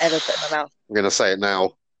ever put in my mouth. I'm going to say it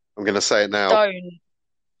now.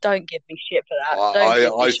 Don't give me shit for that.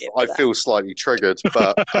 I feel slightly triggered,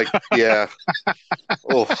 but yeah.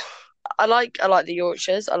 Oh. I like the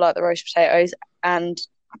Yorkshires. I like the roast potatoes, and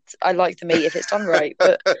I like the meat if it's done right.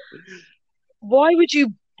 But why would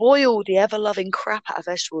you boil the ever-loving crap out of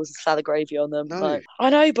vegetables and slather gravy on them? No.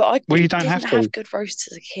 I know, but I you didn't have good roasts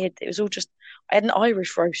as a kid. It was all just... I had an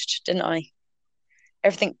Irish roast, didn't I?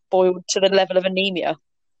 Everything boiled to the level of anemia.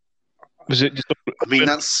 Was it just... I mean,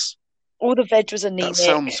 that's... All the veg was anemic. That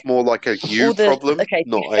sounds more like a problem,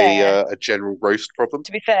 not a general roast problem.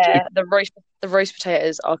 To be fair, the roast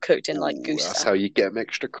potatoes are cooked in goose. That's how you get them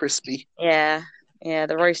extra crispy. Yeah.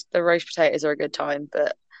 The roast potatoes are a good time,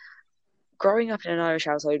 but growing up in an Irish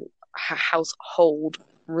household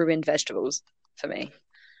ruined vegetables for me.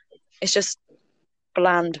 It's just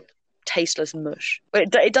bland, tasteless mush.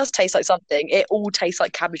 But it does taste like something. It all tastes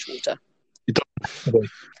like cabbage water. It doesn't.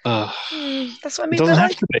 That's what I mean. It doesn't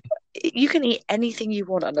have to be. You can eat anything you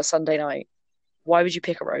want on a Sunday night. Why would you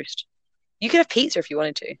pick a roast? You could have pizza if you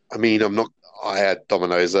wanted to. I mean, I had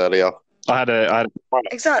Domino's earlier. I had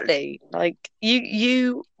exactly.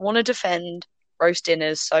 You want to defend roast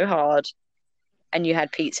dinners so hard, and you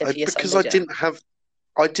had pizza for your Sunday dinner.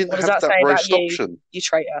 I didn't have that roast option. You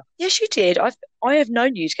traitor. Yes, you did. I have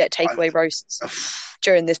known you to get takeaway roasts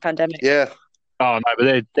during this pandemic. Yeah. Oh no,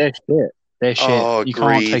 but they're shit. They're shit. Oh, you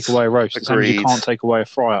can't take away a roast. You can't take away a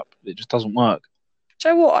fry up. It just doesn't work. Do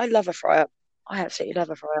you know what? I love a fry up. I absolutely love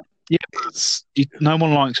a fry up. Yeah, no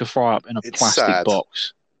one likes a fry up in a plastic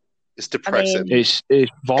box. It's depressing. It's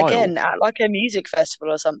vile. Again, at a music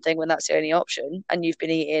festival or something, when that's the only option, and you've been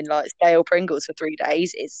eating stale Pringles for 3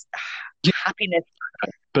 days, it's happiness.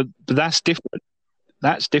 But that's different.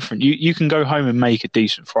 That's different. You can go home and make a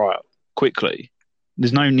decent fry up quickly.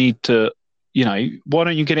 There's no need to You know, why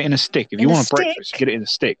don't you get it in a stick? If you want a breakfast, get it in a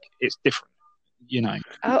stick. It's different. You know.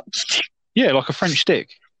 Oh. Yeah, like a French stick.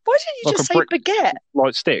 Why didn't you just say baguette?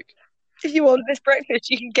 Like stick. If you want this breakfast,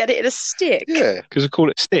 you can get it in a stick. Yeah, because I call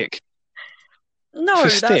it stick. No,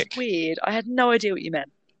 that's weird. I had no idea what you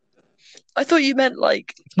meant. I thought you meant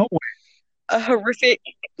like it's not weird. A horrific.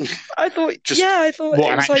 I thought it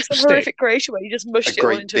was like some horrific creation where you just mushed it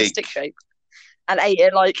all into a stick shape and ate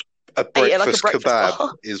it like a breakfast kebab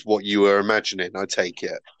bar. Is what you were imagining. I take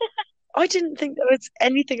it. I didn't think there was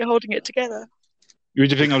anything holding it together. You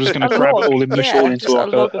would think I was just going to grab it all and mush it all into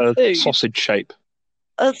like a sausage shape?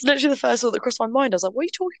 That's literally the first thought that crossed my mind. I was like, what are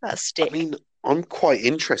you talking about, a stick? I mean, I'm quite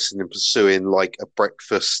interested in pursuing like a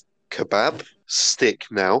breakfast kebab stick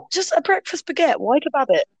now. Just a breakfast baguette. Why kebab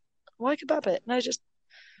it? Why kebab it? No, just...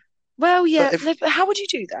 Well, yeah. But how would you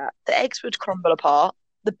do that? The eggs would crumble apart.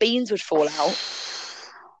 The beans would fall out.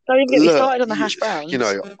 Don't even get me started on the hash browns. You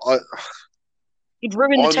know, you'd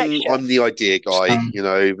ruin the texture. I'm the idea guy. You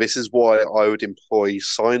know, this is why I would employ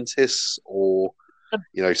scientists or,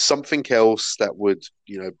 you know, something else that would,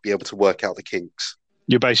 you know, be able to work out the kinks.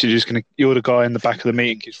 You're basically just going to... You're the guy in the back of the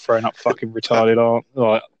meeting who's throwing up fucking retarded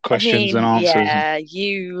questions and answers.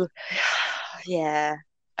 Yeah.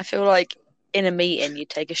 I feel like in a meeting, you'd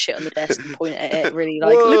take a shit on the desk and point at it really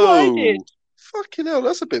like, look what I did. Fucking hell,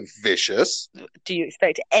 that's a bit vicious. Do you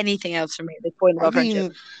expect anything else from me at this point in our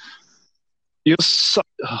friendship? You're so...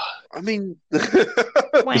 I mean... you're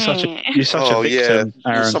such a victim,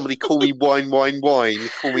 Aaron. Somebody call me wine.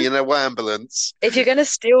 Call me in an ambulance. If you're going to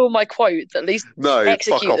steal my quotes, at least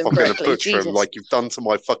execute fuck off. them I'm going to correctly. butcher them like you've done to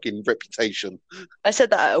my fucking reputation. I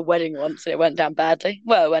said that at a wedding once and it went down badly.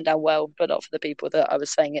 Well, it went down well, but not for the people that I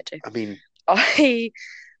was saying it to. I mean...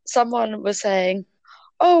 Someone was saying...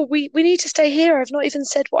 Oh, we need to stay here. I've not even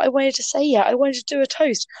said what I wanted to say yet. I wanted to do a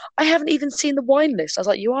toast. I haven't even seen the wine list. I was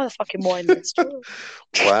like, you are the fucking wine list.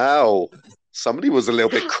 Wow. Somebody was a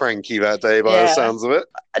little bit cranky that day by the sounds of it.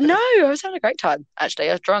 No, I was having a great time, actually.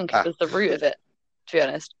 I was drunk. It was the root of it, to be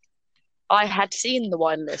honest. I had seen the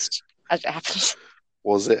wine list, as it happens.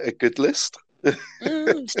 Was it a good list?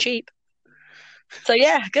 It's cheap. So,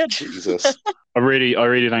 yeah, good. Jesus. I really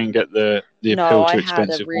don't get the appeal to expensive wine. No, I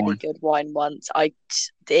had a really good wine once.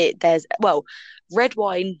 Red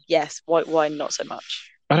wine, yes. White wine, not so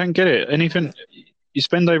much. I don't get it. Anything you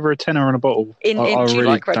spend over $10 on a bottle. I really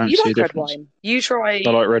like don't see a difference. Red wine. You try. I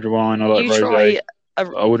like red wine. I like rosé.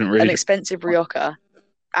 I wouldn't really an expensive Rioja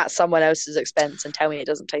at someone else's expense and tell me it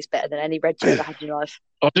doesn't taste better than any red you've ever had in your life.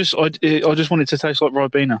 I just want it to taste like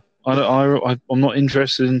Ribena. I'm not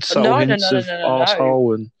interested in subtle hints of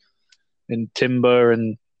arsehole and timber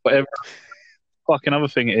and whatever fucking other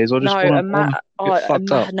thing it is. I just want to get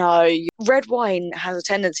fucked up. No, red wine has a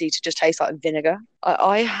tendency to just taste like vinegar.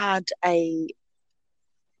 I had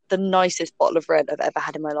the nicest bottle of red I've ever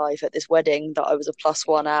had in my life at this wedding that I was a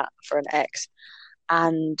 +1 at for an ex,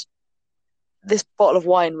 and this bottle of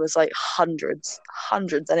wine was like hundreds,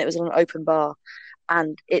 and it was on an open bar,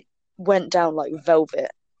 and it went down like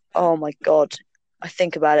velvet. Oh my God, I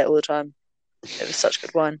think about it all the time. It was such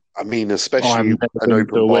good wine. I mean, especially an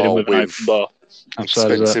open bar with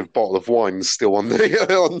expensive bottle of wine still on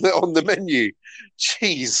the menu.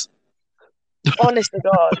 Jeez. Honest to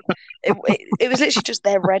God, it was literally just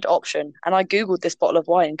their red option, and I googled this bottle of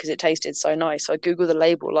wine because it tasted so nice. So I googled the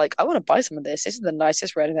label, like, I want to buy some of this. This is the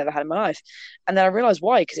nicest red I've ever had in my life. And then I realized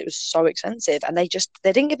why, because it was so expensive, and they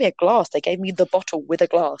didn't give me a glass. They gave me the bottle with a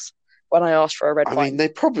glass when I asked for a red wine. I mean, they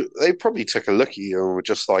probably took a look at you and were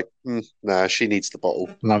just like, nah, she needs the bottle.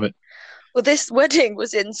 Love it. Well, this wedding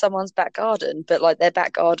was in someone's back garden, but like their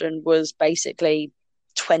back garden was basically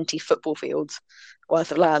 20 football fields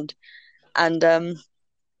worth of land. And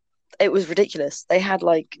it was ridiculous. They had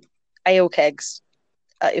like ale kegs.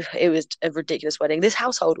 It was a ridiculous wedding. This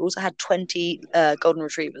household also had 20 golden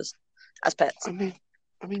retrievers as pets. I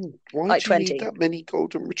mean, why like do 20. You need that many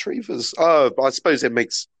golden retrievers? Oh, I suppose it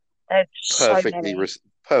makes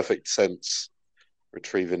perfect sense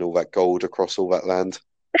retrieving all that gold across all that land.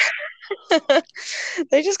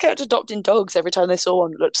 They just kept adopting dogs every time they saw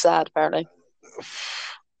one that looked sad, apparently.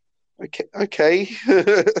 Okay.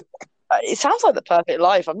 It sounds like the perfect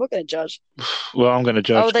life. I'm not going to judge. Well, I'm going to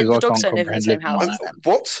judge because the dogs don't live in the same house as them.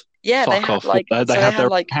 What? Yeah, they had like they had their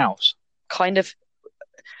like house. Kind of.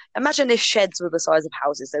 Imagine if sheds were the size of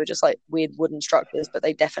houses. They were just like weird wooden structures, but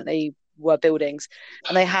they definitely were buildings.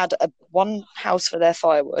 And they had one house for their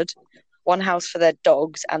firewood, one house for their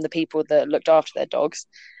dogs and the people that looked after their dogs,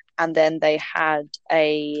 and then they had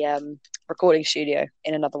a recording studio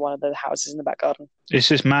in another one of the houses in the back garden. It's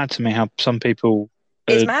just mad to me how some people.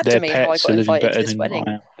 It's mad to me how I got invited to this wedding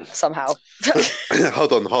somehow.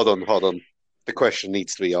 Hold on. the question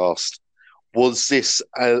needs to be asked. Was this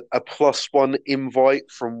a +1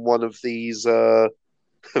 invite from one of these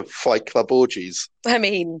Fight Club orgies? I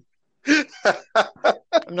mean, I'm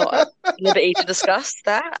not at liberty to discuss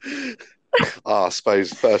that. I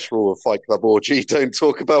suppose first rule of Fight Club orgy: don't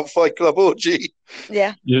talk about Fight Club orgy.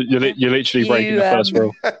 Yeah, You're literally breaking the first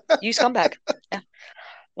rule. You scumbag. Yeah.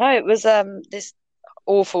 No, it was this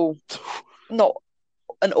awful, not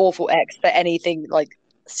an awful ex, but anything like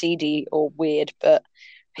seedy or weird. But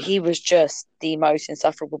he was just the most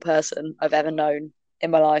insufferable person I've ever known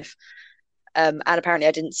in my life. And apparently,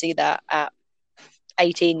 I didn't see that at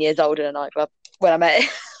 18 years old in a nightclub when I met him.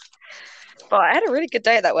 But I had a really good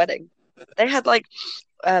day at that wedding. They had like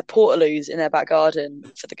portaloos in their back garden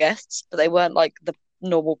for the guests, but they weren't like the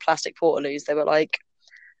normal plastic portaloos. They were like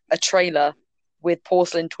a trailer with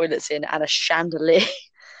porcelain toilets in and a chandelier.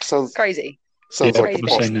 Sounds crazy. Sounds like a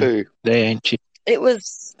posh poo. They ain't cheap. It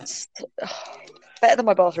was better than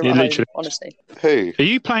my bathroom at home, honestly. Who? Are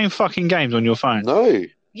you playing fucking games on your phone? No.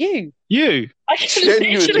 You.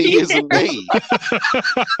 Genuinely isn't me.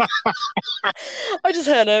 I just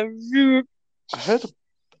heard a.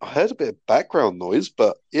 I heard a bit of background noise,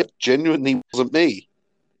 but it genuinely wasn't me.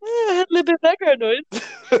 I heard a little bit of background noise.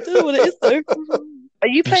 I don't know what it is though. Are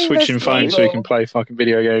you playing switching Resident phones Evil? so you can play fucking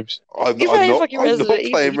video games? I'm not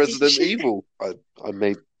playing Resident Evil. I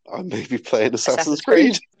may be playing Assassin's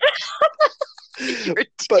Creed.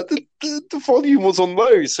 But the volume was on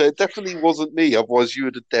low, so it definitely wasn't me. Otherwise, you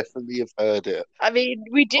would have definitely have heard it. I mean,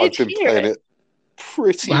 we did. I've been playing it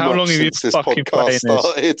pretty much since this podcast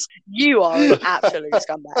started. You are an absolute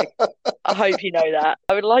scumbag. I hope you know that.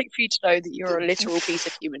 I would like for you to know that you're a literal piece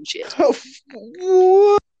of human shit.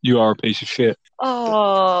 What? You are a piece of shit.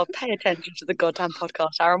 Oh, pay attention to the goddamn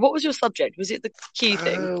podcast, Aaron. What was your subject? Was it the Q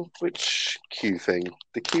thing? Which Q thing?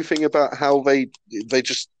 The Q thing about how they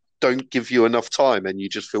just don't give you enough time and you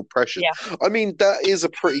just feel pressured. Yeah. I mean, that is a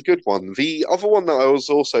pretty good one. The other one that I was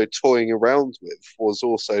also toying around with was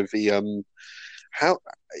also the how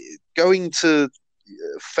going to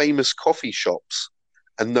famous coffee shops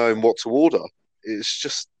and knowing what to order. It's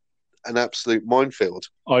just an absolute minefield.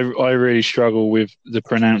 I really struggle with the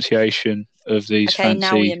pronunciation of these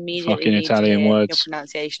fancy fucking Italian words. Your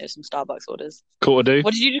pronunciation of some Starbucks orders. Cortado.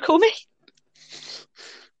 What did you call me?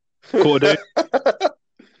 Cortado.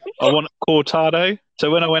 I want a cortado.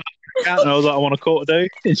 So when I went out, I was like, I want a cortado.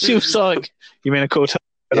 And she was like, you mean a cortado?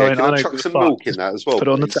 Yeah, can I chuck some milk in that as well, put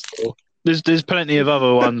it on the table. There's plenty of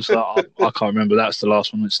other ones that I can't remember. That's the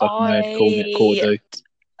last one that stuck in my head, calling it cortado.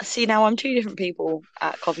 See, now I'm two different people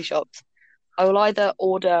at coffee shops. I will either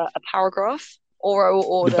order a paragraph or I will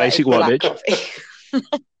order the basic a black bitch. coffee.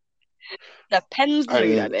 Depends on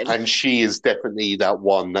who I'm in. And she is definitely that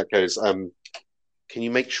one that goes, can you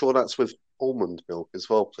make sure that's with almond milk as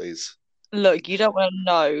well, please? Look, you don't want to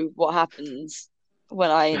know what happens when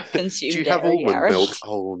I consume Do you dairy, have almond Aaron. milk?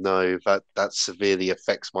 Oh no, that severely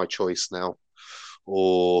affects my choice now.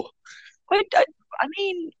 Or I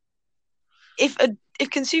mean, if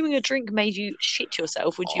consuming a drink made you shit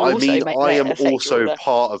yourself, would you I am also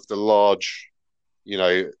part of the large,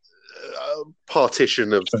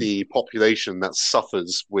 partition of the population that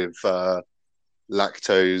suffers with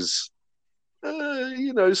lactose,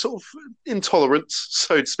 sort of intolerance,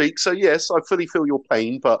 so to speak. So yes, I fully feel your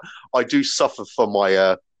pain, but I do suffer for my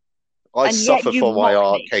art,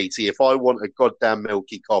 Katie. If I want a goddamn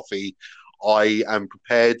milky coffee, I am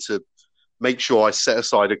prepared to make sure I set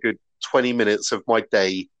aside a good 20 minutes of my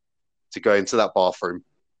day to go into that bathroom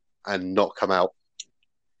and not come out.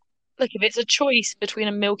 Look, if it's a choice between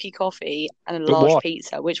a milky coffee and a large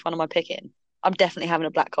pizza, which one am I picking? I'm definitely having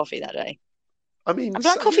a black coffee that day. I mean, and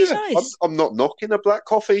black coffee's nice. I'm not knocking a black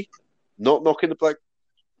coffee. Not knocking a black.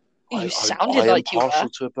 You sounded like you were. I am partial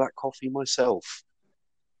to a black coffee myself,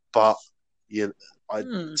 but I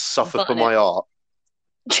suffer for my art.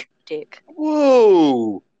 Dick.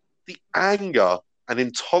 Whoa! The anger and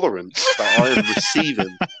intolerance that I am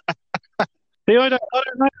receiving. See, I don't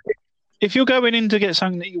know. If you're going in to get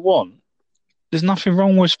something that you want, there's nothing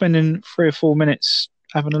wrong with spending 3 or 4 minutes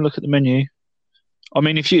having a look at the menu. I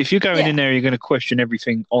mean, if you're going in there, you're going to question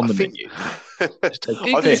everything on the menu. I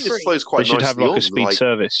think this flows quite nicely. They should have like a speed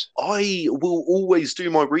service. I will always do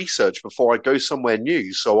my research before I go somewhere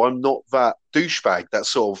new, so I'm not that douchebag that's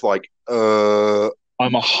sort of like,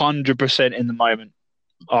 I'm 100% in the moment.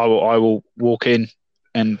 I will walk in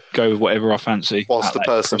and go with whatever I fancy. Whilst the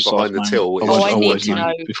person behind the till is always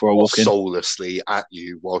know before I walk in soullessly at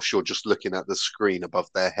you whilst you're just looking at the screen above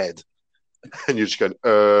their head, and you're just going,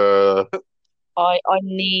 I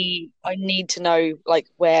need to know like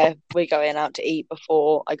where we're going out to eat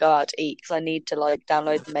before I go out to eat because I need to like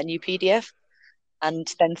download the menu PDF and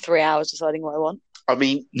spend 3 hours deciding what I want. I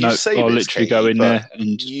mean, you No, say I'll this, literally Katie, go in but there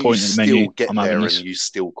and you point at the still menu. get I'm having there this. and you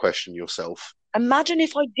still question yourself. Imagine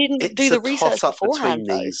if I didn't It's do the a research toss-up beforehand,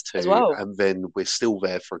 between though, these as two, well. and then we're still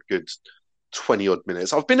there for a good 20-odd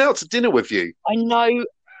minutes. I've been out to dinner with you.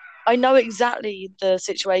 I know exactly the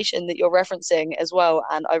situation that you're referencing as well,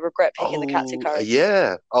 and I regret picking the katsu curry.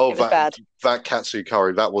 Yeah. Oh, It was bad. that katsu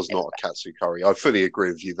curry, that was not a katsu curry. I fully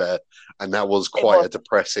agree with you there. And that was It quite a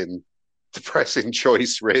wasn't. depressing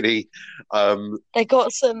choice, really. They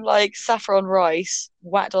got some like saffron rice,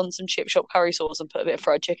 whacked on some chip shop curry sauce, and put a bit of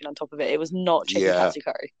fried chicken on top of it. It was not chicken Yeah. katsu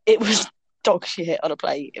curry. It was dog shit on a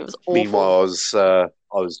plate. It was awful. Meanwhile,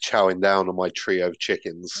 I was chowing down on my trio of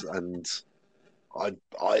chickens, and I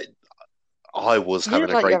was You having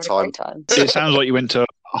look a like you're great having a time. great time. It sounds like you went to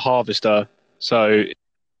a harvester. So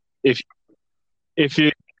if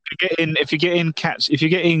you're getting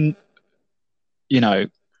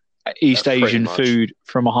East Pretty Asian much. food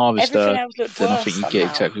from a Everything harvester, else looked then I worse think you somehow. get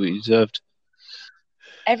exactly what you deserved.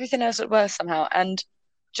 Everything else looked worse somehow. And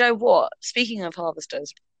do you know what? Speaking of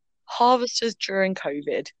harvesters during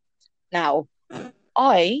COVID. Now,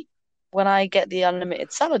 when I get the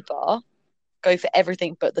unlimited salad bar, go for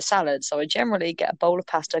everything but the salad. So I generally get a bowl of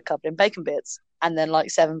pasta covered in bacon bits and then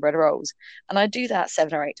like 7 bread rolls. And I do that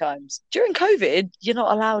 7 or 8 times. During COVID, you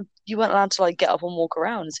weren't allowed to like get up and walk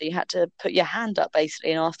around. So you had to put your hand up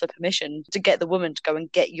basically and ask for permission to get the woman to go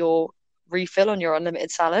and get your refill on your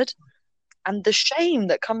unlimited salad. And the shame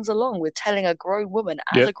that comes along with telling a grown woman,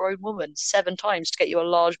 as a grown woman, 7 times to get you a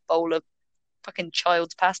large bowl of fucking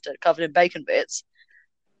child's pasta covered in bacon bits.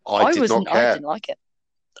 I didn't like it.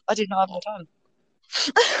 I did not have the time.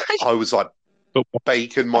 I was like,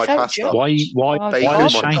 bacon my pasta. Why Bacon the my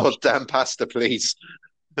shame? goddamn pasta, please.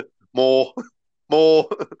 More.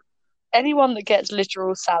 Anyone that gets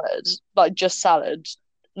literal salad, like just salad,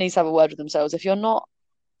 needs to have a word with themselves. If you're not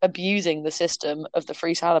abusing the system of the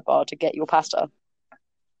free salad bar to get your pasta,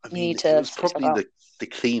 you need to. It was probably the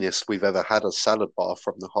cleanest we've ever had a salad bar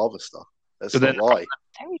from the harvester. That's not lie.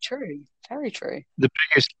 Very true. Very true. The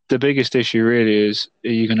biggest issue really is: are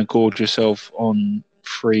you going to gorge yourself on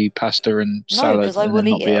free pasta and salad I will and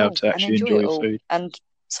not eat be it able all to actually and enjoy enjoy it all food? and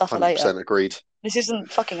suffer 100% later. agreed. This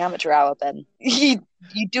isn't fucking amateur hour, Ben. You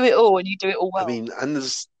do it all and you do it all well. I mean, and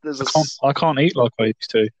there's I can't eat like I used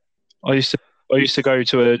to. I used to go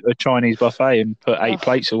to a Chinese buffet and put 8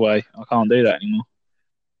 plates away. I can't do that anymore.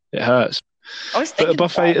 It hurts. But a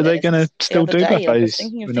buffet, are they going to still do buffets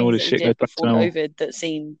when all this shit goes back to normal? COVID that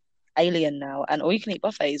seem alien now, and all you can eat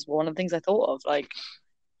buffets were one of the things I thought of. Like,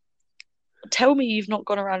 tell me you've not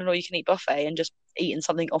gone around an all you can eat buffet and just eaten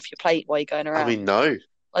something off your plate while you're going around. I mean, no.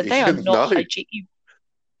 Like, they are not hygienic.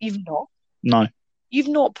 You've not? No. You've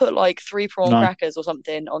not put like 3 prawn crackers or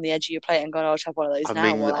something on the edge of your plate and gone, I'll just have one of those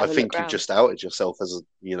now. I think you've just outed yourself as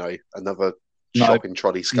another shopping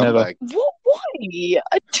trolley scumbag. What? Why?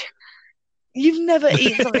 You've never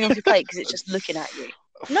eaten something off your plate because it's just looking at you.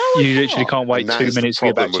 No, you literally can't wait 2 minutes to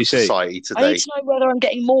get back to your seat. I need to know whether I'm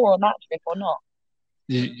getting more on that trip or not.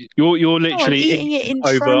 You're literally eating it in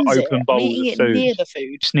over transit. open bowls of food. Near the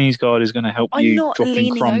food. Sneeze Guard is going to help you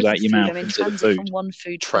dropping crumbs out your mouth I'm in into the transit food. from one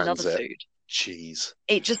food to another food. Jeez.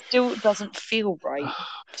 It just still doesn't feel right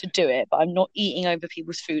to do it, but I'm not eating over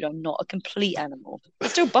people's food. I'm not a complete animal.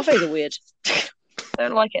 But still, buffets are weird. I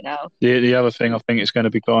don't like it now. The other thing I think it's going to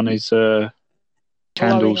be gone is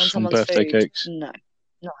candles and birthday cakes. No.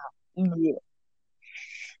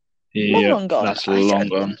 Yeah, long gone. That's long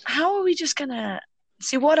gone. How are we just going to...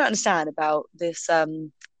 See, what I don't understand about this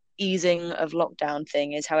easing of lockdown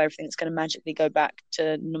thing is how everything's going to magically go back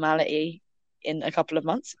to normality in a couple of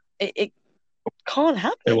months. It can't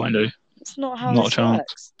happen. It won't do. It's not how this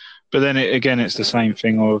works. But then it's the same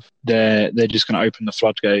thing of they're just going to open the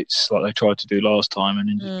floodgates like they tried to do last time and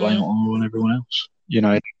then just blame it on everyone else.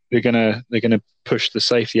 They're gonna push the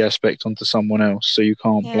safety aspect onto someone else, so you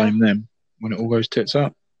can't blame them when it all goes tits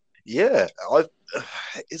up. Yeah,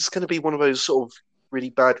 it's going to be one of those sort of really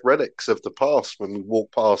bad relics of the past when we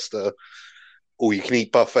walk past a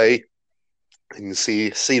all-you-can-eat buffet and see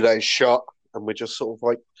that it's shut, and we're just sort of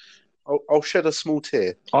like, I'll shed a small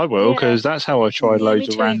tear. I will, because that's how I tried loads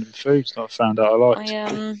of random foods that I found out I liked.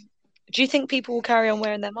 Do you think people will carry on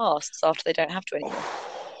wearing their masks after they don't have to anymore?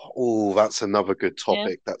 Oh, that's another good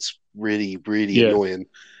topic. Yeah. That's really, really annoying.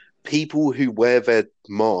 People who wear their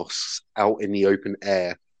masks out in the open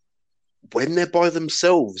air when they're by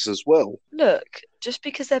themselves as well. Look, just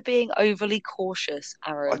because they're being overly cautious,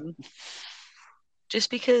 Aaron. Just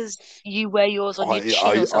because you wear yours on your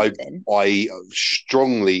chin or something. I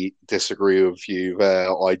strongly disagree with you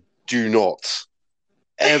there. I do not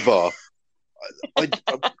ever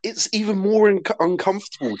it's even more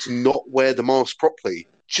uncomfortable to not wear the mask properly.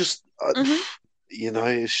 Just,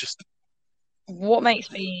 it's just. What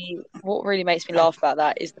really makes me laugh about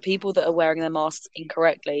that is the people that are wearing their masks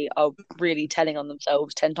incorrectly are really telling on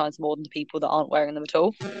themselves 10 times more than the people that aren't wearing them at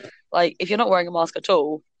all. Like, if you're not wearing a mask at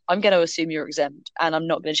all, I'm going to assume you're exempt, and I'm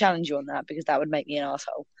not going to challenge you on that because that would make me an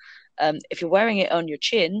asshole. If you're wearing it on your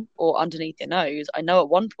chin or underneath your nose, I know at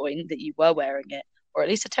one point that you were wearing it, or at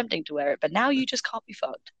least attempting to wear it, but now you just can't be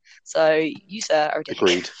fucked. So you, sir, are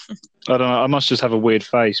agreed. I don't know. I must just have a weird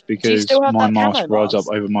face because my mask rides up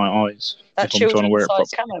over my eyes if I'm trying to wear it properly.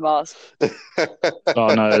 Camo mask.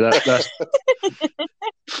 Oh no, that's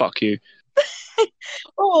fuck you.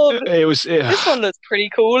 This one looks pretty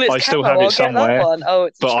cool. It's I still have it somewhere,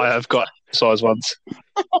 but I have got size ones.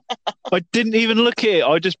 I didn't even look at it.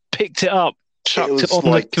 I just picked it up, chucked it on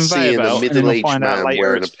the conveyor belt, and then I find out later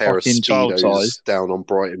wearing a pair of Speedos down on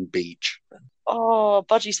Brighton Beach. Oh,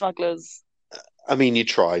 budgie smugglers. I mean, you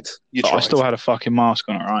tried. I still had a fucking mask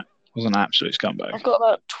on, right? I was an absolute scumbag. I've got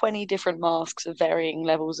about 20 different masks of varying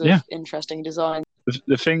levels of interesting design.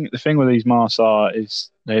 The thing with these masks is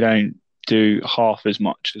they don't do half as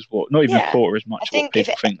much as not even a quarter as much as what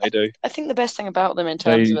people think they do. I think the best thing about them in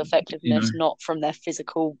terms of effectiveness, not from their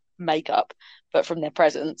physical makeup, but from their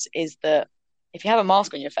presence, is that if you have a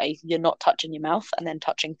mask on your face, you're not touching your mouth and then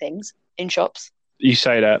touching things in shops. You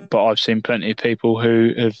say that, but I've seen plenty of people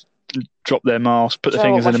who have dropped their mask, put their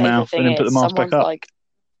fingers in the mouth, and then put the mask back up. Like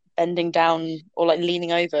bending down or like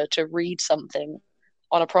leaning over to read something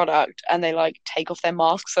on a product, and they like take off their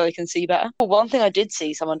mask so they can see better. One thing I did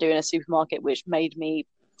see someone do in a supermarket, which made me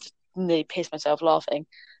nearly piss myself laughing.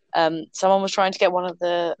 Someone was trying to get one of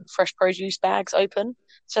the fresh produce bags open,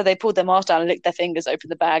 so they pulled their mask down and licked their fingers,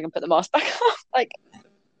 opened the bag, and put the mask back on. Like,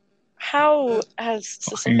 how has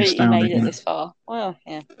society made it this far? Well,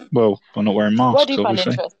 yeah. Well, I'm not wearing masks. What do you find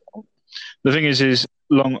obviously interesting? The thing is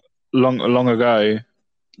long ago,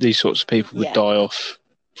 these sorts of people would die off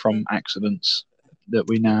from accidents that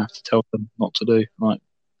we now have to tell them not to do. Like,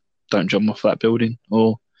 don't jump off that building,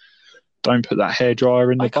 or don't put that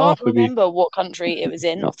hairdryer in the bath with you. I can't remember what country it was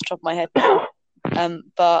in off the top of my head now.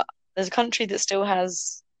 But there's a country that still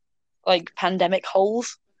has like pandemic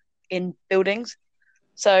holes in buildings.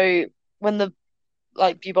 So when the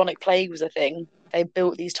bubonic plague was a thing, they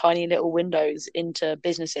built these tiny little windows into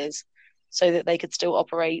businesses so that they could still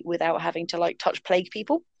operate without having to like touch plague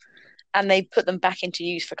people. And they put them back into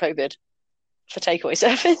use for COVID for takeaway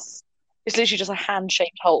service. It's literally just a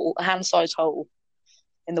hand-shaped hole, a hand-sized hole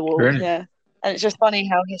in the wall. Really? Yeah. And it's just funny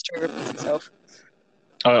how history repeats itself.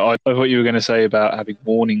 I thought you were going to say about having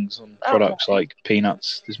warnings on products like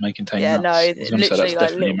peanuts may contain nuts. No, literally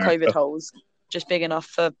like little COVID holes, just big enough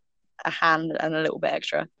for a hand and a little bit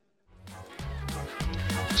extra.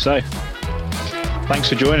 So, thanks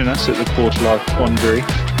for joining us at the Quarter Life Quandary.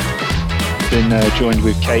 Been joined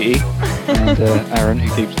with Katie and Aaron,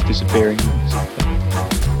 who keeps disappearing.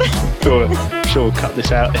 Sure, we'll cut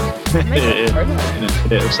this out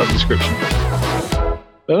in some description. I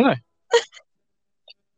don't know.